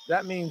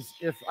 that means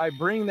if I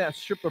bring that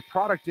strip of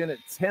product in at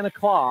 10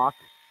 o'clock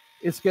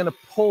it's going to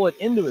pull it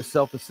into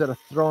itself instead of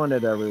throwing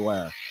it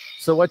everywhere.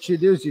 So what you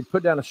do is you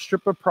put down a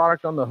strip of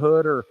product on the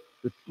hood or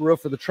the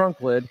roof of the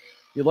trunk lid.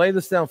 You lay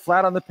this down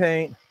flat on the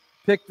paint,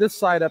 pick this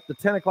side up, the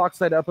 10 o'clock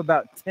side up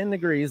about 10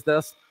 degrees.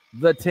 That's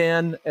the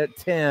 10 at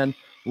 10,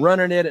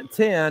 running it at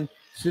 10.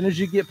 As soon as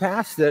you get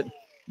past it,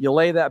 you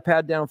lay that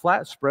pad down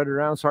flat, spread it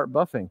around, start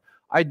buffing.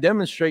 I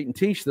demonstrate and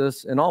teach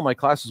this in all my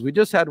classes. We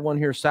just had one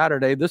here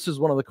Saturday. This is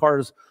one of the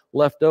cars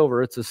left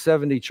over. It's a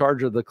 70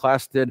 Charger. The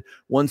class did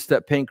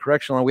one-step paint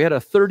correction on. We had a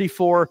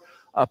 34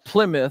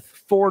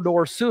 Plymouth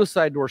 4-door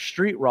suicide door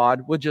street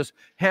rod with just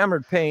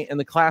hammered paint, and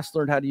the class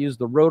learned how to use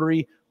the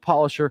Rotary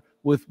polisher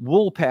with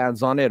wool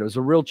pads on it. It was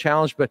a real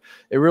challenge, but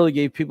it really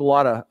gave people a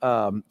lot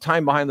of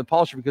time behind the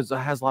polisher because it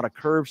has a lot of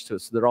curves to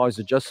it, so they're always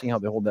adjusting how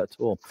they hold that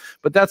tool.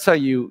 But that's how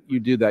you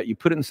do that. You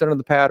put it in the center of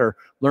the pad or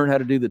learn how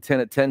to do the 10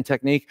 at 10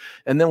 technique,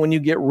 and then when you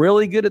get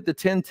really good at the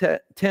 10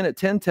 at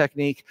 10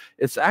 technique,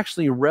 it's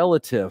actually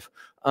relative.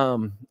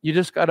 You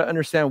just got to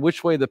understand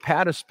which way the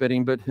pad is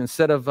spinning, but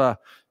instead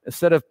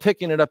of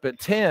picking it up at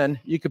 10,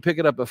 you could pick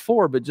it up at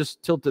 4, but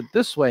just tilt it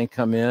this way and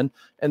come in,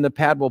 and the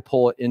pad will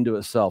pull it into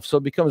itself. So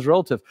it becomes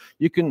relative.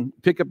 You can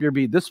pick up your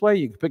bead this way.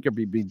 You can pick up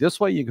your bead this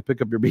way. You can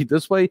pick up your bead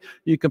this way.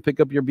 You can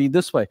pick up your bead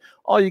this way.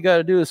 All you got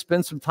to do is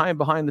spend some time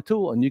behind the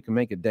tool, and you can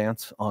make it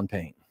dance on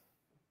paint.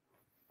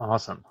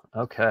 Awesome.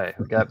 Okay.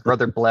 We got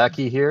Brother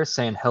Blackie here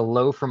saying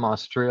hello from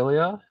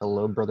Australia.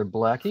 Hello, Brother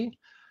Blackie.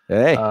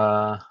 Hey.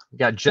 We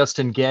got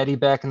Justin Gaddy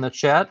back in the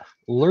chat.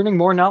 Learning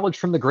more knowledge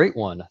from the great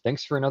one.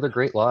 Thanks for another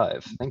great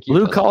live. Thank you.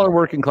 Blue collar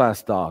working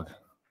class dog.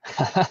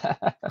 Woof,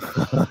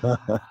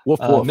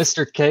 woof.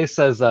 Mr. K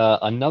says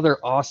another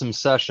awesome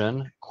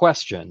session.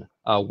 Question: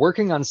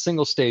 working on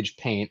single stage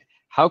paint,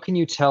 how can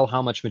you tell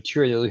how much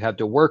material you have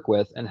to work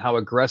with and how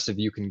aggressive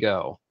you can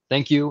go?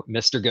 Thank you,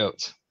 Mr.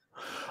 Goat.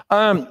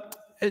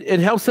 It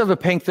helps to have a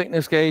paint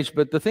thickness gauge,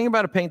 but the thing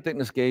about a paint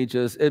thickness gauge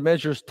is it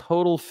measures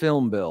total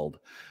film build.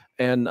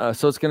 And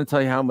so it's going to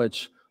tell you how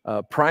much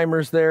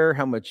primer's there,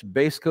 how much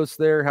base coat's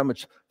there, how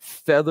much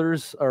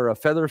feathers or a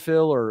feather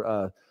fill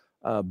or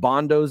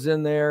Bondo's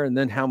in there, and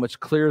then how much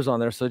clear's on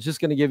there. So it's just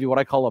going to give you what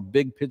I call a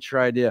big picture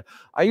idea.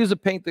 I use a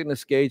paint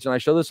thickness gauge, and I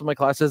show this in my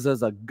classes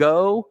as a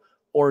go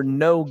or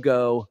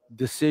no-go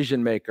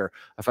decision maker.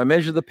 If I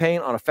measure the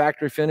paint on a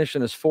factory finish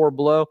and it's 4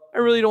 below, I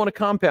really don't want to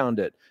compound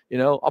it. You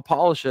know, I'll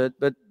polish it,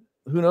 but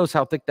who knows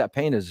how thick that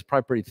paint is? It's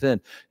probably pretty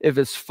thin. If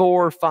it's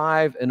 4,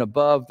 5, and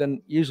above,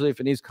 then usually if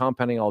it needs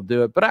compounding, I'll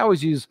do it. But I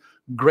always use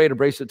great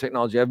abrasive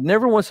technology. I've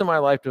never once in my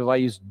life have I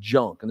used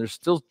junk, and there's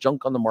still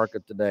junk on the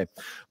market today.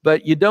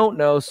 But you don't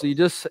know, so you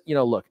just, you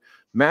know, look,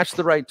 match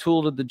the right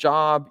tool to the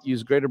job,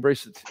 use great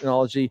abrasive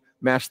technology,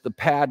 match the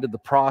pad to the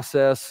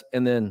process,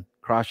 and then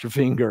cross your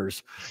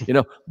fingers. You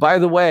know, by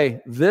the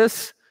way,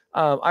 this,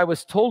 I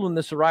was told when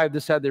this arrived,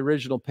 this had the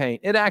original paint.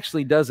 It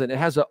actually doesn't. It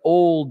has an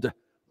old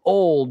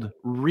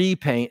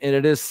repaint, and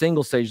it is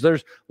single stage.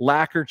 There's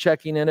lacquer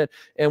checking in it.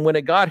 And when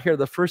it got here,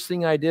 the first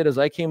thing I did is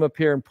I came up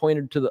here and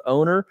pointed to the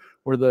owner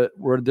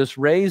where this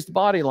raised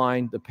body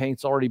line, the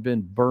paint's already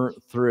been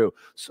burnt through.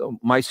 So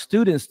my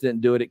students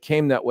didn't do it. It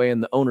came that way,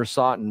 and the owner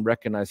saw it and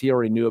recognized. He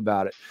already knew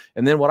about it.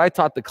 And then what I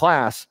taught the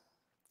class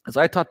is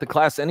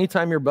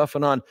anytime you're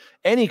buffing on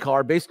any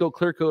car, base coat,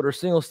 clear coat, or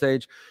single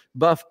stage,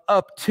 buff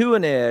up to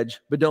an edge,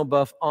 but don't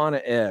buff on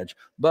an edge.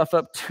 Buff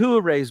up to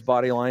a raised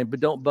body line, but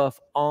don't buff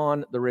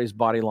on the raised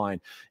body line.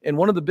 And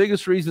one of the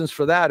biggest reasons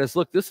for that is,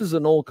 look, this is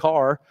an old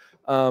car.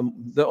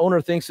 The owner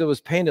thinks it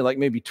was painted like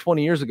maybe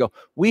 20 years ago.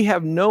 We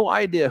have no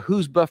idea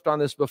who's buffed on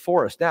this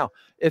before us. Now,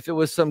 if it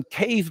was some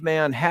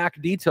caveman hack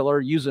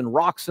detailer using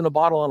rocks in a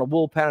bottle on a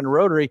wool pad and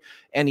Rotary,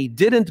 and he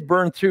didn't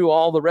burn through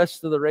all the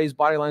rest of the raised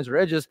body lines or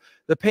edges,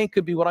 the paint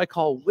could be what I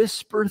call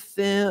whisper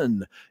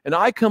thin. And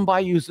I come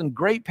by using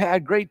great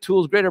pad, great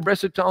tools, great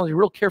abrasive technology,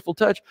 real careful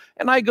touch,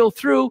 and I go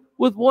through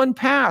with one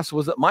pass.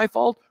 Was it my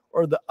fault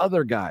or the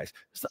other guys?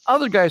 It's the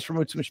other guys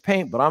from too much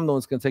paint, but I'm the one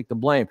that's going to take the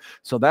blame.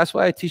 So that's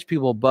why I teach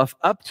people buff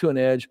up to an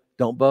edge,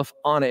 don't buff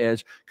on an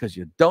edge, because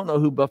you don't know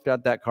who buffed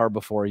out that car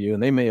before you,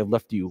 and they may have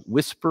left you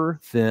whisper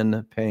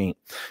thin paint.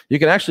 You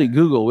can actually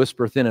Google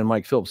whisper thin and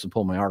Mike Phillips and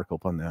pull my article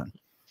up on that.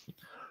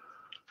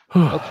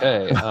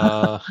 Okay,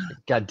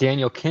 got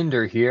Daniel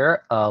Kinder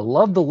here.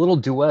 Love the little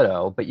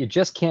Duetto, but you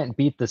just can't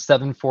beat the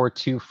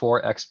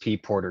 7424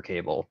 XP Porter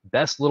cable.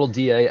 Best little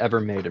DA ever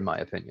made, in my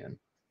opinion.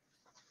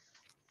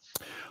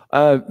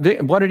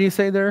 What did you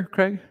say there,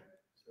 Craig?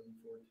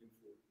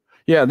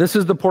 Yeah, this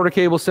is the Porter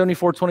cable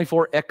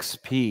 7424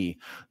 XP.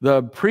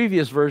 The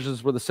previous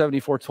versions were the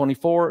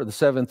 7424 or the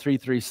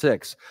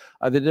 7336.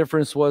 The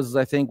difference was,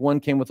 I think, one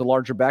came with a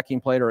larger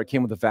backing plate or it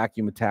came with a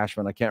vacuum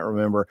attachment. I can't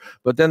remember.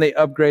 But then they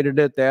upgraded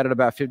it. They added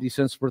about 50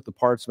 cents worth of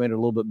parts, made it a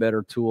little bit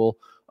better tool.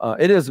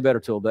 It is a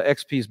better tool. The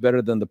XP is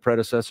better than the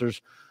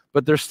predecessors.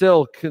 But they're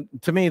still,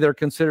 to me, they're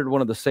considered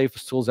one of the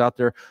safest tools out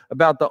there.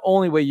 About the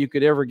only way you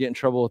could ever get in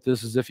trouble with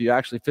this is if you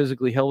actually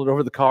physically held it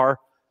over the car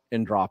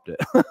and dropped it.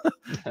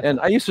 And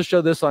I used to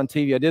show this on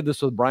TV. I did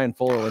this with Brian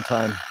Fuller one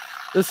time.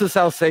 This is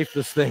how safe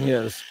this thing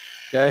is,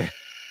 okay?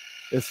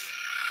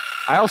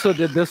 I also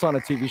did this on a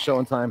TV show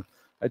one time.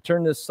 I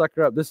turn this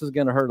sucker up. This is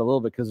going to hurt a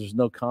little bit because there's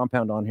no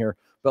compound on here,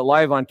 but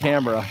live on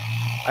camera,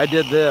 I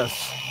did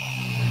this.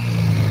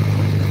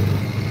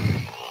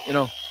 You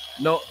know,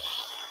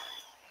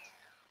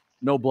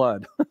 no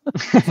blood.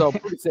 So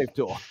pretty safe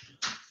tool.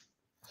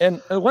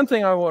 And one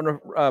thing I want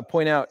to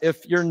point out,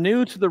 if you're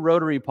new to the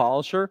rotary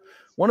polisher,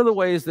 one of the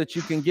ways that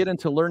you can get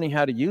into learning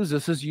how to use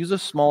this is use a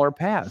smaller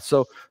pad.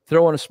 So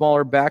throw in a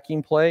smaller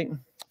backing plate. In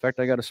fact,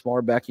 I got a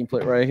smaller backing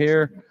plate right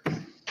here.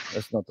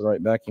 That's not the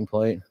right backing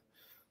plate.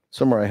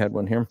 Somewhere I had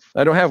one here.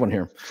 I don't have one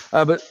here.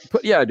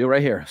 Yeah, I do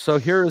right here. So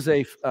here is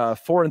a 4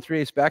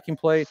 3/8 backing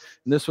plate.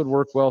 And this would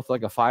work well with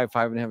like a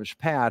 5.5 inch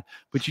pad,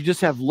 but you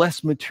just have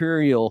less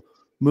material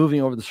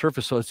moving over the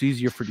surface, so it's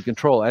easier for you to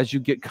control. As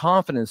you get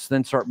confidence,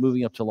 then start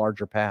moving up to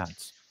larger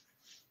pads.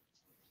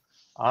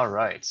 All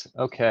right.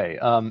 Okay.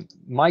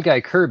 My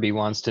guy Kirby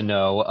wants to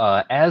know,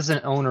 as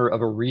an owner of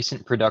a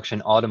recent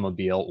production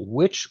automobile,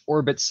 which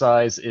orbit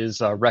size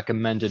is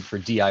recommended for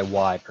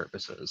DIY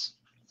purposes?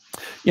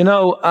 You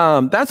know,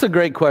 that's a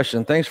great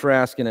question. Thanks for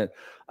asking it.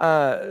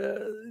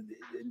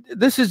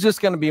 This is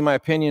just going to be my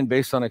opinion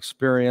based on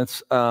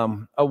experience.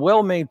 A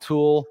well-made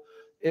tool,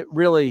 it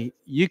really,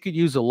 you could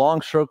use a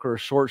long stroke or a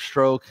short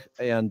stroke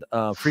and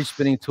free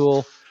spinning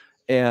tool,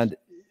 and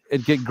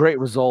it'd get great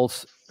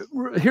results.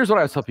 Here's what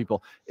I tell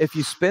people. If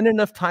you spend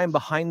enough time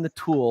behind the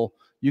tool,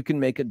 you can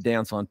make it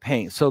dance on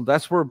paint. So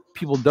that's where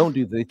people don't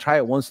do. They try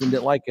it once and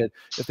didn't like it.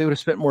 If they would have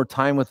spent more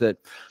time with it.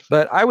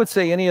 But I would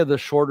say any of the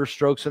shorter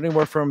strokes,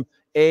 anywhere from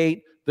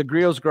 8, the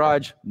Griot's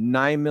Garage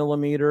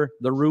 9mm,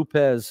 the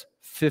Rupes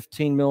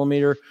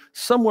 15mm,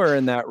 somewhere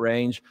in that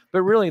range.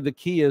 But really the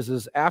key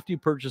is after you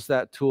purchase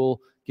that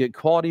tool, get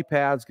quality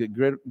pads, get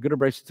good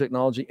abrasive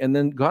technology, and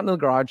then go out in the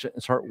garage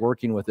and start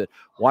working with it.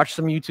 Watch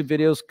some YouTube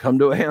videos, come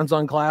to a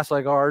hands-on class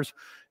like ours,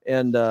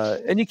 and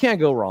you can't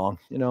go wrong,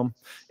 you know.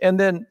 And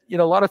then, you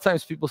know, a lot of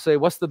times people say,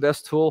 what's the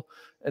best tool?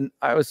 And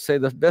I would say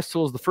the best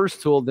tool is the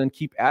first tool, then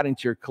keep adding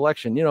to your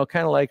collection. You know,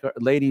 kind of like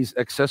ladies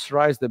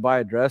accessorize. They buy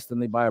a dress, then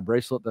they buy a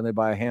bracelet, then they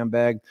buy a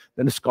handbag,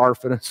 then a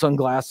scarf and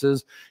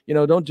sunglasses. You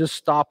know, don't just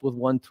stop with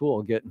one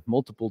tool. Get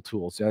multiple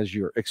tools as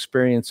your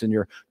experience and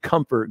your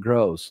comfort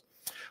grows.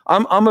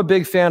 I'm a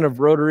big fan of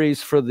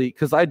rotaries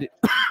because I do,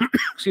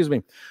 excuse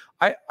me,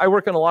 I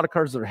work on a lot of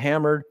cars that are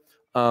hammered.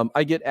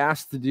 I get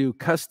asked to do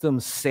custom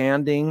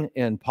sanding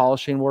and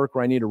polishing work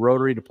where I need a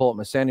rotary to pull up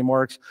my sanding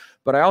marks.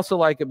 But I also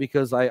like it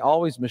because I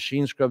always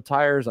machine scrub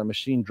tires. I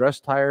machine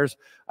dress tires.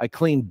 I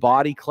clean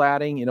body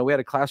cladding. You know, we had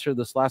a class here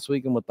this last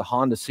weekend with the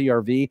Honda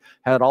CRV,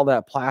 had all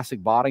that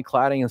plastic body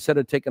cladding. Instead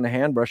of taking a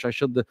hand brush, I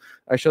showed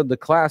the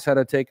class how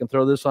to take and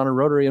throw this on a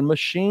rotary and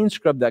machine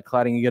scrub that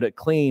cladding and get it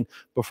clean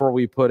before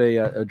we put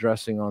a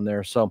dressing on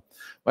there. So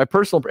my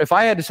personal, if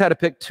I just had to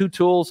pick 2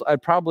 tools,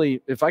 I'd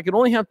probably, if I could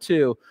only have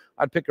 2,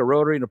 I'd pick a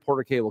rotary and a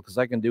porter cable because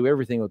I can do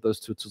everything with those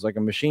 2 tools. I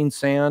can machine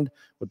sand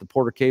with the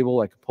porter cable.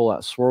 I can pull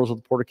out swirls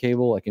with the porter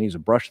cable. I can use a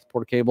brush with the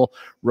porter cable.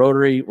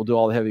 Rotary will do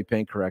all the heavy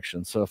paint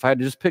correction. So if I had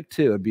to just pick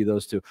 2, it'd be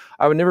those 2.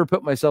 I would never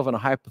put myself in a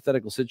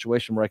hypothetical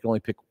situation where I can only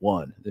pick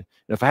one. And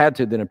if I had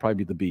to, then it'd probably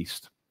be the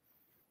Beast.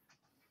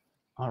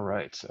 All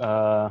right.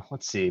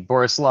 Let's see.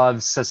 Borislav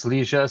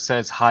Seslija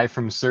says hi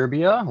from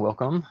Serbia.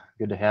 Welcome.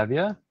 Good to have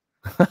you.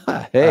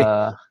 Hey,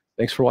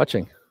 thanks for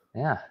watching.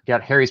 Yeah,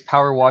 got Harry's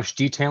Power Wash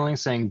Detailing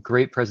saying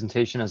great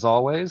presentation as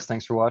always.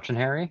 Thanks for watching,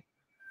 Harry.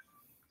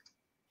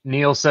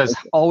 Neil says,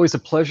 always a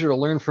pleasure to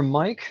learn from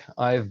Mike.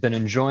 I've been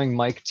enjoying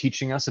Mike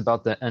teaching us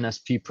about the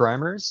NSP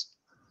primers.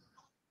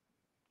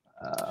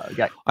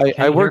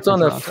 I worked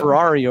on a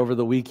Ferrari over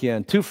the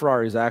weekend, 2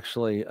 Ferraris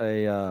actually,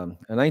 a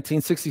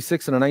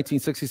 1966 and a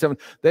 1967.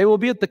 They will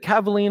be at the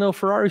Cavallino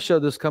Ferrari show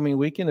this coming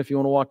weekend if you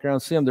want to walk around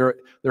and see them.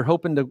 They're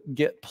hoping to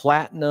get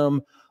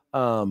platinum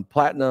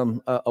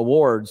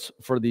awards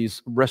for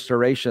these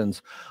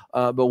restorations.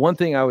 But one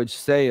thing I would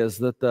say is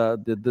that the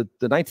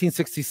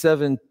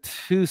 1967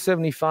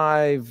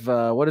 275,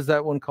 what is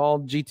that one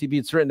called? GTB.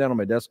 It's written down on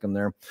my desk in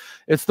there.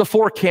 It's the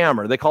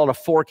 4-camera. They call it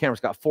a 4-camera. It's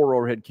got 4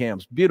 overhead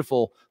cams.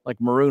 Beautiful, like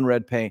maroon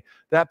red paint.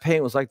 That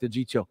paint was like the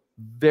GTO,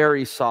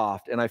 very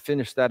soft. And I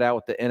finished that out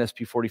with the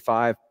NSP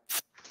 45.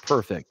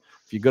 Perfect.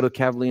 If you go to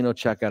Cavallino,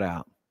 check it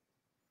out.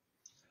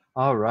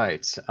 All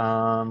right.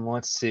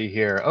 Let's see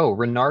here. Oh,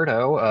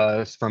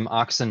 Renardo from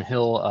Oxon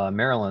Hill,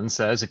 Maryland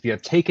says, if you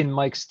have taken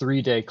Mike's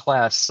 3-day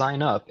class,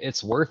 sign up.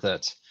 It's worth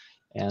it.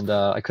 And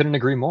I couldn't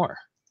agree more.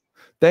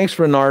 Thanks,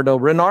 Renardo.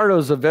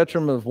 Renardo's a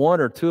veteran of 1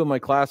 or 2 of my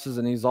classes,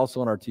 and he's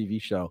also on our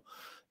TV show.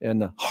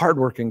 And a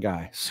hardworking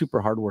guy, super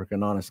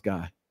hardworking, honest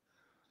guy.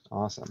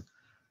 Awesome.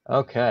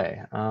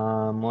 Okay.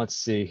 Let's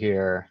see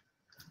here.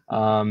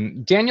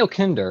 Daniel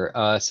Kinder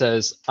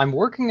says, I'm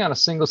working on a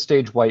single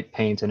stage white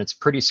paint and it's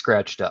pretty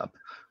scratched up.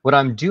 What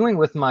I'm doing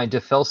with my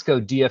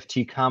DeFelsco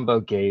DFT combo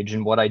gauge,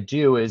 and what I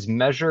do is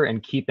measure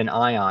and keep an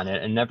eye on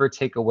it and never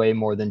take away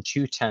more than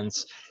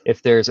 0.2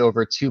 if there's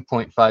over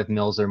 2.5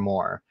 mils or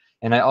more.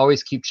 And I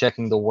always keep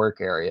checking the work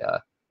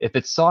area. If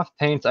it's soft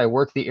paint, I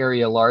work the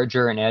area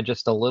larger and add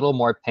just a little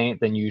more paint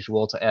than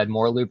usual to add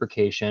more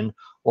lubrication,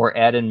 or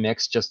add and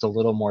mix just a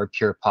little more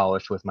pure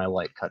polish with my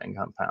light cutting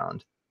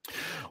compound.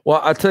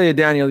 Well, I'll tell you,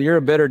 Daniel, you're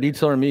a better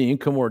detailer than me. You can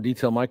come over and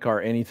detail my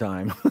car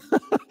anytime.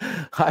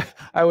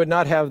 I would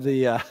not have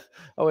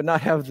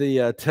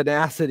the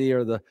tenacity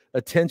or the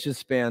attention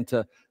span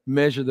to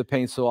measure the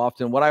paint so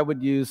often. What I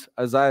would use,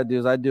 I'd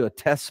do a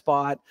test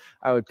spot.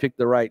 I would pick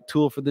the right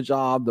tool for the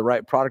job, the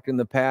right product in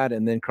the pad,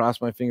 and then cross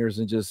my fingers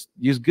and just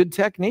use good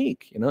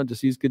technique.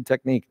 Just use good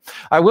technique.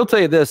 I will tell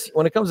you this: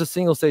 when it comes to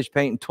single stage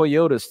paint,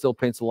 Toyota still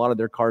paints a lot of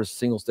their cars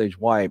single stage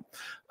white.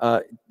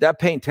 That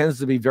paint tends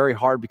to be very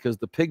hard because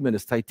the pigment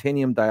is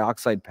titanium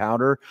dioxide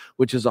powder,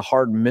 which is a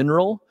hard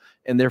mineral,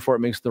 and therefore it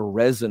makes the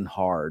resin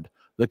hard.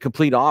 The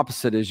complete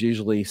opposite is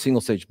usually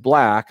single stage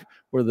black,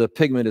 where the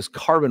pigment is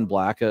carbon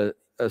black.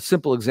 A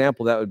simple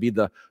example that would be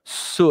the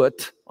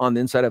soot on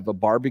the inside of a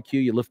barbecue.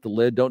 You lift the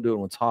lid, don't do it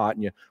when it's hot,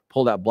 and you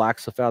pull that black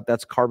stuff out.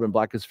 That's carbon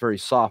black. It's very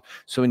soft.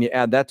 So when you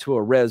add that to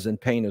a resin,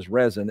 paint is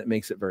resin, it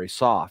makes it very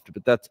soft.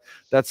 But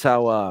that's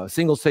how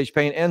single stage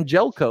paint and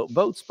gel coat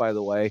boats, by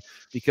the way,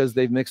 because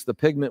they've mixed the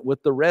pigment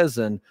with the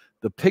resin,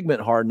 the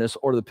pigment hardness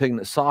or the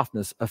pigment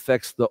softness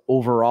affects the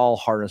overall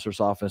hardness or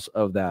softness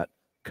of that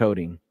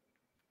coating.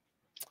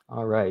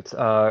 All right.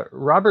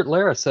 Robert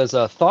Lara says,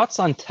 thoughts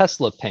on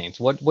Tesla paint.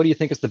 What do you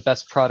think is the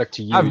best product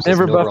to use? I've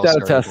never buffed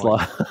out a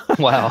Tesla.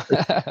 Wow.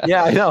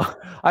 Yeah, I know.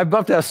 I've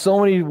buffed out so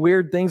many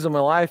weird things in my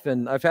life,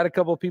 and I've had a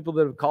couple of people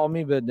that have called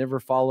me but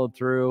never followed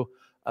through.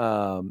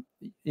 I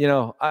don't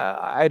know.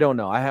 I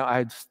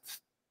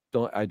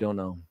don't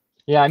know.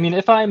 Yeah, I mean,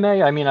 if I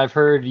may, I've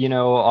heard,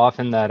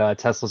 often that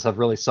Teslas have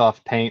really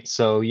soft paint.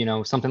 So,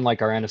 something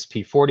like our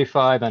NSP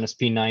 45,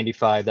 NSP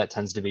 95, that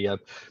tends to be a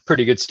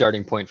pretty good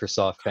starting point for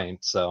soft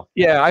paint. So,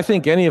 yeah, I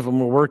think any of them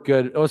will work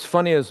good. What's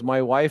funny is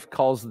my wife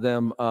calls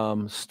them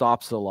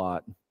stops a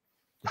lot.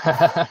 She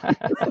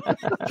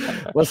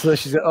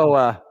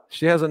said,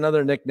 she has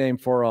another nickname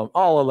for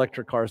all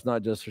electric cars,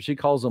 not just her. She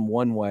calls them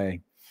one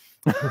way.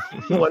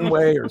 One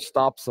way or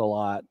stops a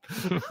lot.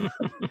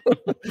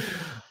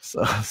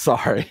 So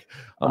sorry,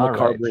 I'm a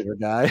carburetor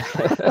guy.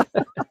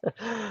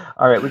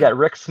 All right, we got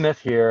Rick Smith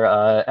here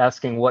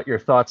asking what your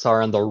thoughts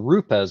are on the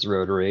Rupes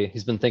rotary.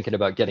 He's been thinking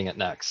about getting it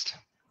next.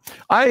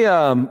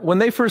 When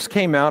they first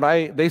came out,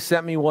 they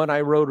sent me one.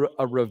 I wrote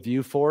a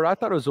review for it. I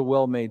thought it was a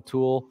well-made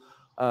tool.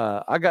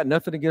 I got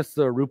nothing against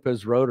the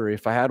Rupes rotary.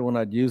 If I had one,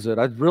 I'd use it.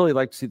 I'd really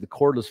like to see the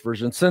cordless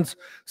version.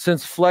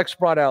 Since Flex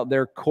brought out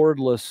their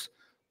cordless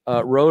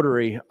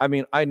rotary,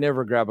 I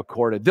never grab a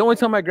corded. The only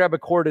time I grab a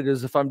corded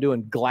is if I'm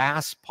doing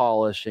glass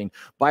polishing.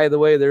 By the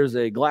way, there's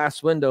a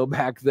glass window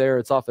back there.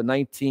 It's off a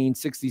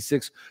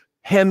 1966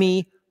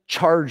 Hemi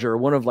Charger,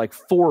 one of like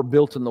 4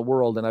 built in the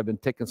world, and I've been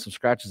taking some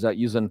scratches out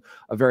using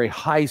a very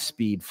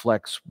high-speed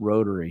Flex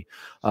rotary.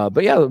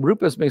 But yeah, the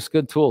Rupes makes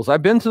good tools.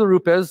 I've been to the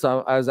Rupes.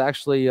 I was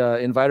actually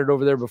invited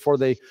over there before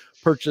they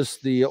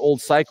purchased the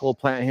old cycle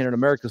plant here in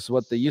America. So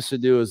what they used to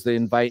do is they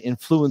invite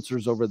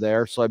influencers over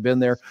there. So I've been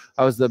there.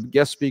 I was the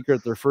guest speaker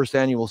at their first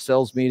annual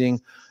sales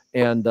meeting,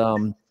 and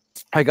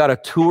I got a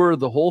tour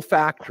of the whole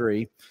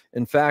factory.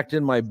 In fact,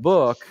 in my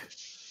book,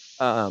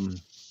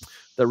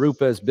 the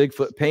Rupes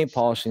Bigfoot paint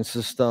polishing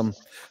system,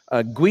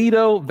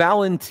 Guido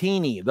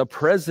Valentini, the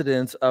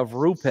president of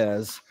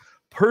Rupes,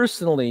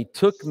 personally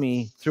took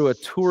me through a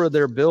tour of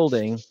their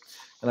building,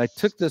 and I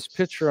took this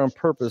picture on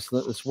purpose.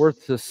 It's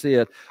worth to see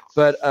it.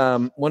 But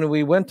when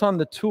we went on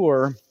the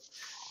tour,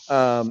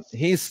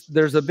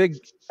 there's a big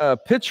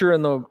picture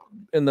in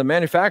the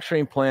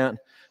manufacturing plant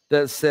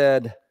that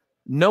said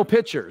no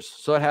pictures.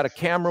 So it had a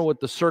camera with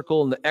the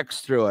circle and the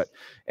X through it.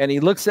 And he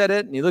looks at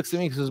it and he looks at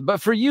me and says,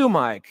 "But for you,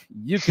 Mike,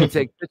 you can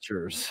take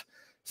pictures."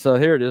 So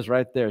here it is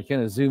right there.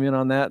 Kind of zoom in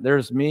on that.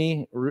 There's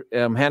me.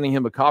 I'm handing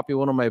him a copy of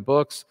one of my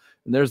books.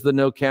 And there's the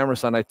no camera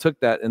sign. I took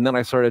that and then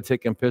I started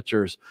taking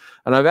pictures.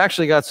 And I've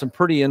actually got some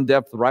pretty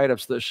in-depth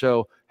write-ups that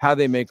show how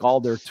they make all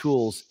their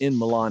tools in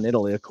Milan,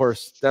 Italy. Of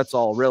course, that's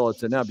all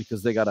relative now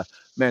because they got a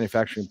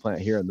manufacturing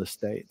plant here in the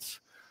States.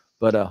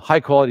 But high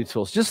quality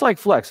tools, just like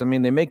Flex. They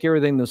make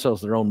everything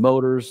themselves, their own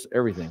motors,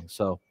 everything.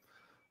 So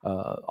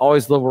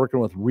always love working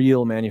with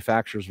real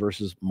manufacturers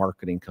versus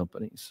marketing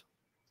companies.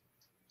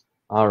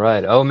 All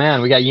right. Oh,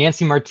 man, we got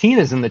Yancey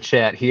Martinez in the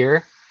chat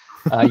here.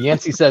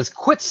 Yancey says,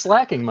 "Quit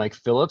slacking, Mike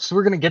Phillips.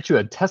 We're going to get you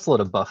a Tesla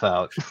to buff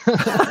out."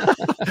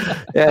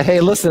 Yeah.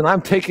 Hey, listen,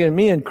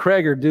 me and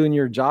Craig are doing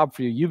your job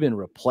for you. You've been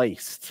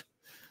replaced.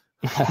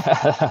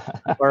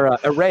 Or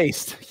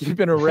erased. You've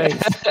been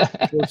erased.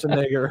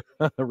 Schwarzenegger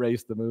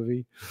erased the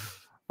movie.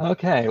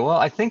 Okay, well,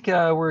 I think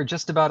we're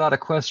just about out of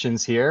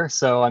questions here.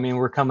 So,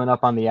 we're coming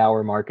up on the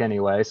hour mark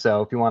anyway.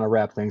 So if you want to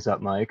wrap things up,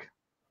 Mike.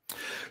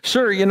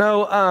 Sure.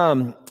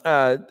 To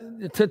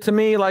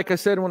me, like I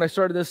said, when I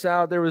started this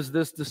out, there was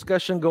this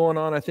discussion going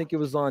on. I think it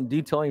was on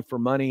detailing for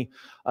money.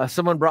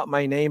 Someone brought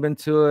my name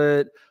into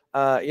it.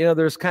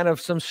 There's kind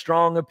of some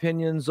strong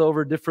opinions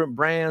over different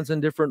brands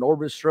and different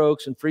orbit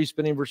strokes and free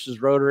spinning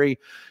versus rotary.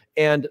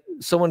 And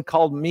someone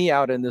called me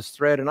out in this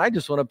thread, and I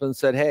just went up and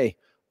said, "Hey,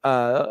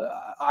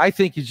 I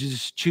think you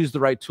just choose the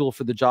right tool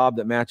for the job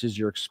that matches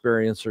your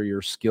experience or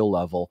your skill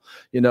level.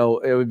 You know,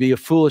 it would be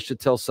foolish to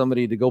tell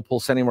somebody to go pull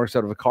sanding marks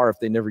out of a car if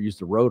they never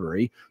used a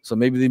rotary. So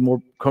maybe they're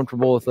more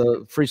comfortable with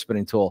a free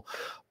spinning tool.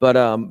 But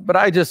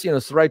I just, you know,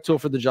 it's the right tool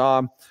for the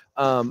job.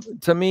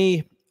 To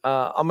me,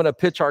 I'm going to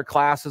pitch our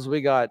classes.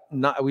 We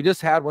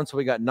just had one, so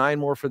we got 9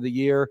 more for the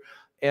year.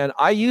 And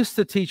I used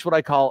to teach what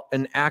I call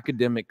an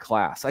academic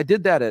class. I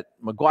did that at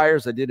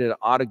McGuire's. I did it at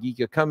AutoGeek.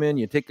 You come in,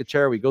 you take the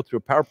chair, we go through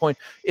a PowerPoint.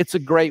 It's a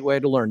great way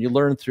to learn. You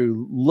learn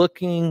through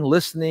looking,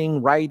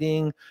 listening,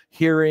 writing,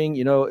 hearing,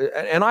 you know,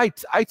 and I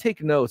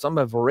take notes. I'm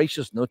a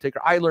voracious note taker.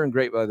 I learn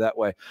great by that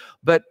way.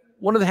 But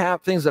one of the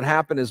things that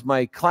happened is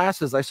my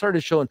classes, I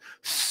started showing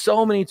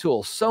so many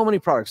tools, so many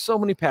products, so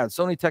many pads,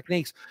 so many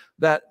techniques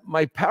that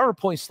my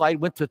PowerPoint slide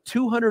went to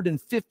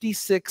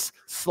 256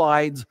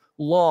 slides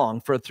long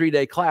for a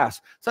 3-day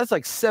class. So that's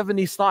like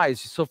 70 slides.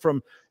 So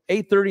from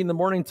 8:30 in the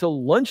morning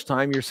till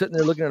lunchtime, you're sitting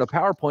there looking at a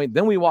PowerPoint.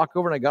 Then we walk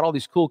over and I got all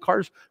these cool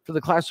cars for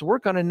the class to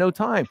work on in no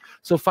time.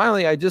 So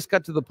finally, I just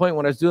got to the point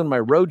when I was doing my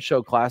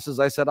roadshow classes,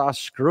 I said, oh,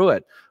 screw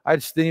it. I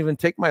just didn't even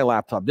take my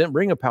laptop, didn't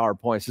bring a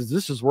PowerPoint. I said,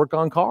 this is work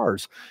on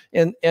cars.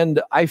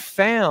 And I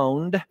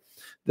found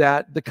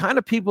that the kind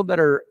of people that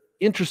are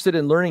interested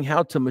in learning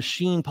how to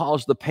machine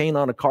polish the paint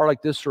on a car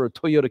like this or a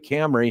Toyota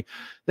Camry,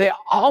 they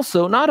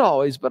also, not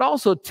always, but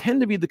also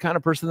tend to be the kind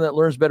of person that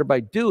learns better by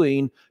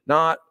doing,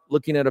 not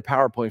looking at a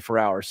PowerPoint for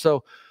hours.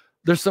 So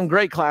there's some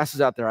great classes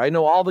out there. I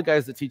know all the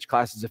guys that teach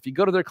classes. If you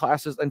go to their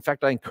classes, in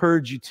fact, I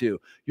encourage you to.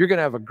 You're going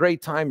to have a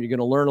great time. You're going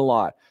to learn a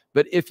lot.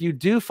 But if you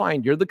do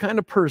find you're the kind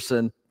of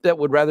person that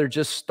would rather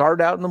just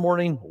start out in the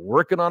morning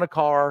working on a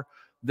car,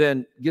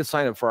 then get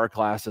signed up for our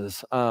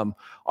classes. Our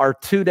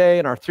 2-day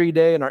and our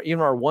 3-day and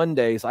even our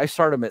 1-days, I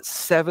start them at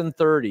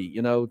 7:30.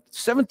 You know,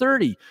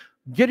 7:30.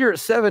 Get here at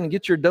 7 and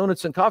get your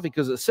donuts and coffee,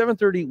 because at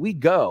 7:30 we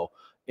go.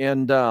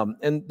 And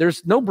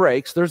there's no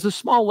breaks. There's a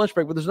small lunch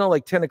break, but there's no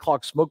like 10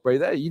 o'clock smoke break.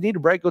 You need a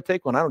break, go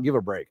take one. I don't give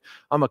a break.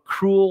 I'm a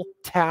cruel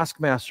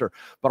taskmaster,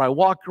 but I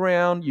walk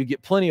around. You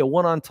get plenty of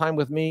one-on time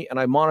with me, and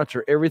I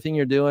monitor everything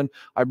you're doing.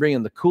 I bring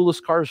in the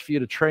coolest cars for you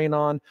to train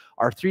on.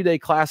 Our 3-day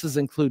classes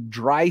include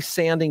dry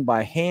sanding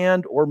by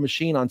hand or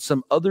machine on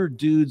some other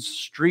dude's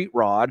street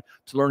rod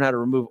to learn how to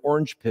remove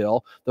orange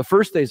peel. The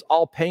first day is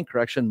all paint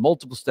correction,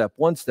 multiple step,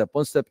 one-step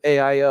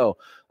AIO.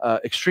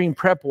 Extreme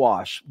prep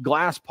wash,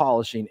 glass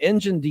polishing,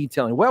 engine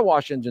detailing, wet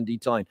wash engine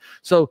detailing.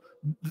 So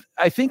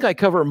I think I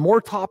cover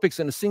more topics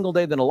in a single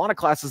day than a lot of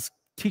classes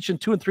teach in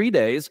 2 and 3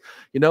 days.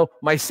 You know,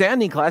 my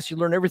sanding class, you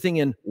learn everything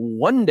in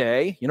 1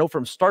 day, you know,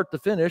 from start to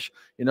finish,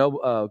 you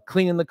know,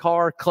 cleaning the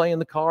car, claying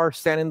the car,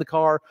 sanding the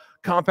car,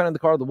 compounding the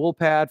car, the wool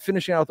pad,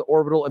 finishing out the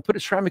orbital, and put a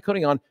ceramic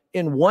coating on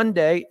in 1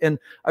 day. And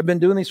I've been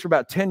doing these for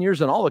about 10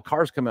 years, and all the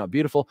cars come out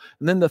beautiful.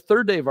 And then the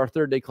 3rd day of our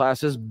 3rd-day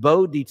class is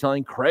boat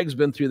detailing. Craig's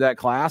been through that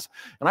class,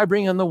 and I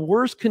bring in the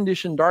worst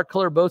condition dark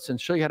color boats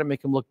and show you how to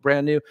make them look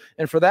brand new.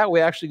 And for that, we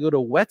actually go to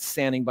wet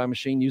sanding by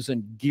machine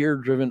using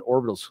gear-driven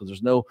orbitals, so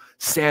there's no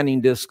sanding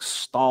discs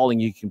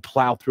stalling. You can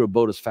plow through a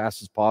boat as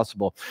fast as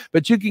possible.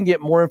 But you can get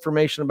more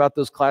information about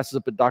those classes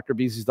up at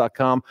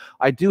drbeasleys.com.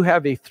 I do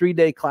have a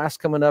 3-day class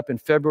coming up in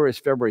February. It's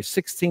February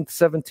 16th,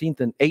 17th,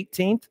 and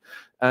 18th.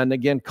 And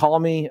again, call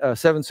me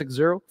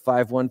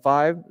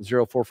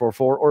 760-515-0444,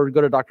 or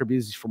go to Dr.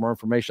 Beasley for more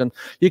information.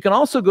 You can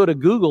also go to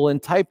Google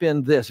and type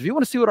in this. If you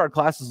want to see what our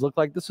classes look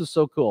like, this is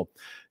so cool.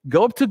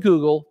 Go up to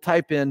Google,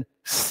 type in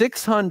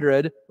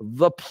 600,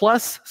 the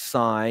plus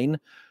sign,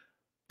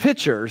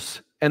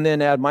 pictures, and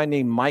then add my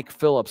name, Mike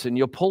Phillips, and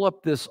you'll pull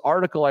up this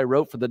article I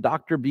wrote for the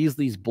Dr.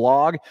 Beasley's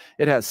blog.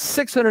 It has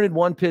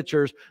 601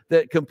 pictures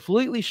that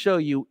completely show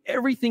you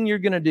everything you're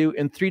going to do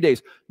in 3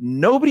 days.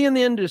 Nobody in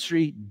the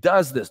industry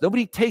does this.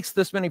 Nobody takes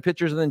this many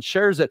pictures and then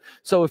shares it.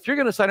 So if you're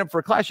going to sign up for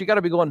a class, you got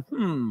to be going,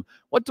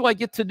 what do I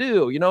get to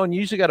do? You know, and you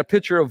usually got a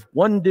picture of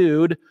one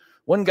dude,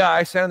 one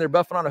guy standing there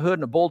buffing on a hood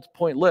and a bullet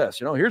point list.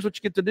 You know, here's what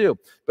you get to do.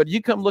 But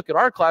you come look at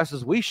our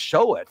classes, we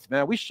show it,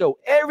 man. We show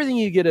everything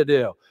you get to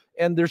do.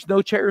 And there's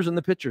no chairs in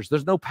the pictures.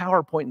 There's no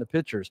PowerPoint in the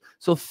pictures.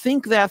 So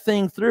think that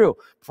thing through.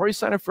 Before you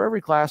sign up for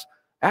every class,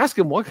 ask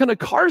them, what kind of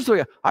cars do you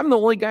have? I'm the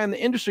only guy in the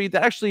industry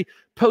that actually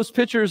posts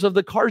pictures of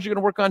the cars you're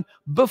going to work on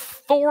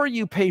before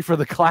you pay for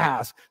the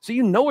class. So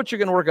you know what you're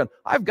going to work on.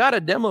 I've got a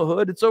demo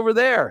hood. It's over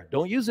there.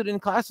 Don't use it in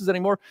classes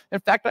anymore. In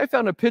fact, I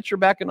found a picture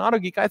back in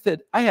AutoGeek. I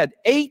said I had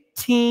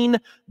 18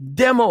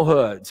 demo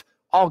hoods.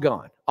 All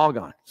gone, all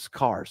gone. It's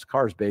cars,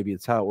 baby.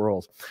 It's how it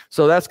rolls.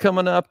 So that's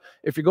coming up.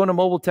 If you're going to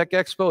Mobile Tech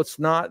Expo, it's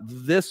not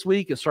this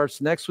week. It starts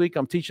next week.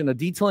 I'm teaching a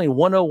Detailing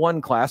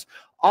 101 class.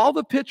 All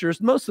the pictures,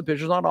 most of the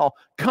pictures, not all,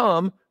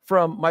 come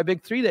from my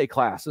big 3-day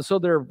class. And so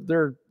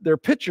they're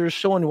pictures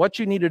showing what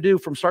you need to do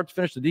from start to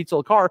finish to detail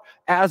a car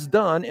as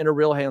done in a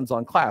real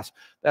hands-on class.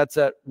 That's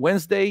at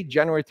Wednesday,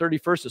 January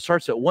 31st. It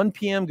starts at 1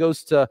 p.m.,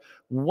 goes to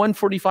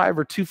 1:45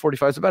 or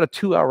 2:45. It's about a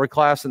 2-hour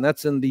class, and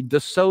that's in the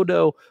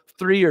DeSoto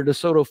 3 or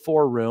DeSoto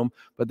 4 room.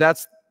 But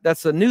that's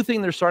a new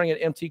thing they're starting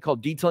at MT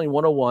called Detailing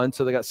 101.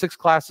 So they got 6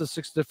 classes,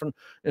 6 different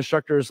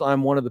instructors.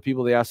 I'm one of the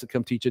people they asked to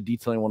come teach a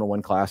Detailing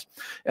 101 class.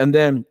 And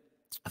then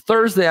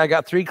Thursday, I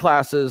got 3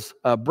 classes: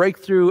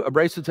 breakthrough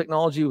abrasive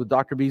technology with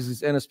Dr.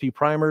 Beasley's NSP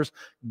primers,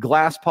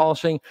 glass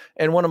polishing,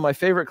 and one of my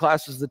favorite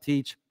classes to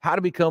teach, how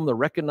to become the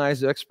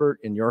recognized expert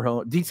in your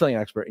home, detailing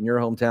expert in your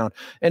hometown.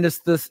 And it's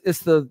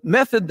the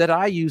method that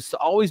I use to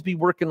always be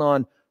working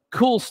on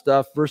cool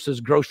stuff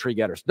versus grocery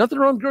getters. Nothing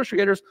wrong with grocery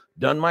getters,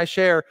 done my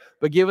share,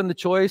 but given the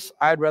choice,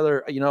 I'd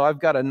rather, I've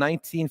got a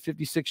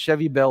 1956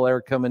 Chevy Bel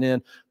Air coming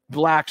in,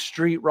 black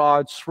street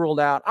rod swirled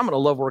out. I'm going to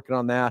love working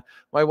on that.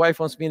 My wife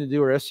wants me to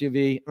do her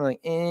SUV. I'm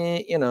like,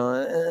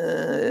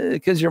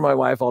 because you're my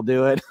wife, I'll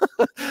do it.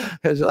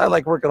 Because I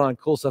like working on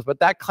cool stuff. But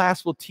that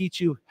class will teach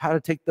you how to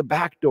take the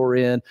back door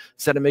in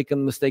instead of making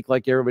a mistake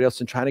like everybody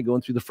else and trying to go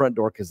in through the front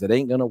door, because it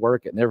ain't going to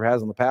work. It never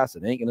has in the past.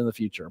 It ain't going to in the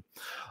future.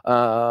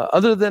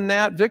 Other than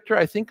that, Victor,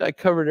 I think I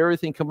covered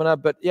everything coming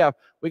up. But yeah,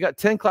 we got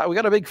 10 class. We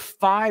got a big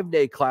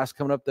 5-day class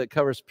coming up that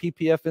covers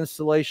PPF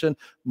installation,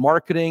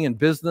 marketing, and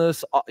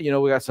business. We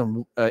got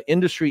some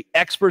industry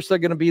experts that are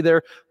going to be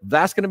there.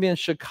 That's going to be in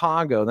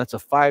Chicago. That's a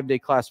 5-day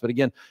class. But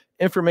again,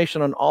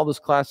 information on all those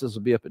classes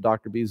will be up at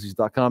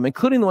drbeasleys.com,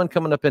 including the one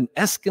coming up in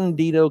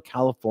Escondido,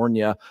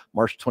 California,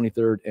 March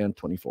 23rd and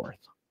 24th.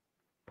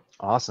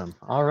 Awesome.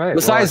 All right.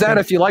 Besides that,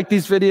 if you like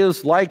these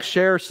videos, like,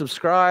 share,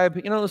 subscribe,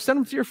 send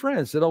them to your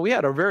friends. We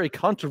had a very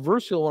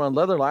controversial one on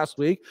leather last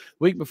week.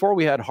 Week before,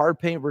 we had hard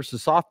paint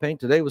versus soft paint.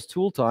 Today was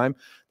tool time.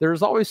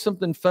 There's always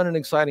something fun and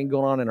exciting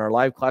going on in our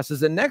live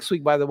classes. And next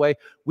week, by the way,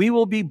 we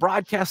will be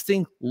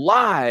broadcasting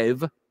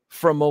live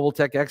from Mobile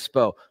Tech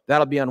Expo.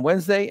 That'll be on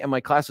Wednesday, and my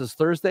class is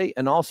Thursday,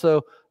 and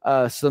also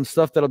some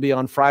stuff that'll be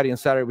on Friday and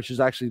Saturday, which is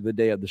actually the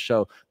day of the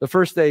show. The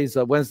first day is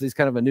Wednesday's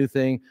kind of a new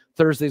thing.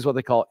 Thursday is what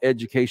they call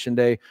Education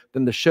Day.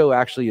 Then the show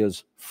actually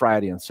is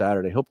Friday and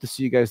Saturday. Hope to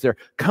see you guys there.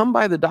 Come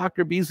by the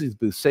Dr. Beasley's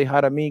booth. Say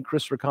hi to me,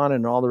 Chris Racana,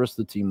 and all the rest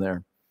of the team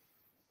there.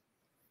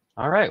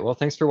 All right. Well,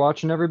 thanks for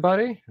watching,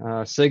 everybody.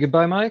 Say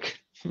goodbye,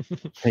 Mike.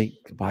 Hey,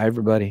 goodbye,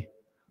 everybody.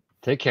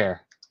 Take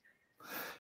care.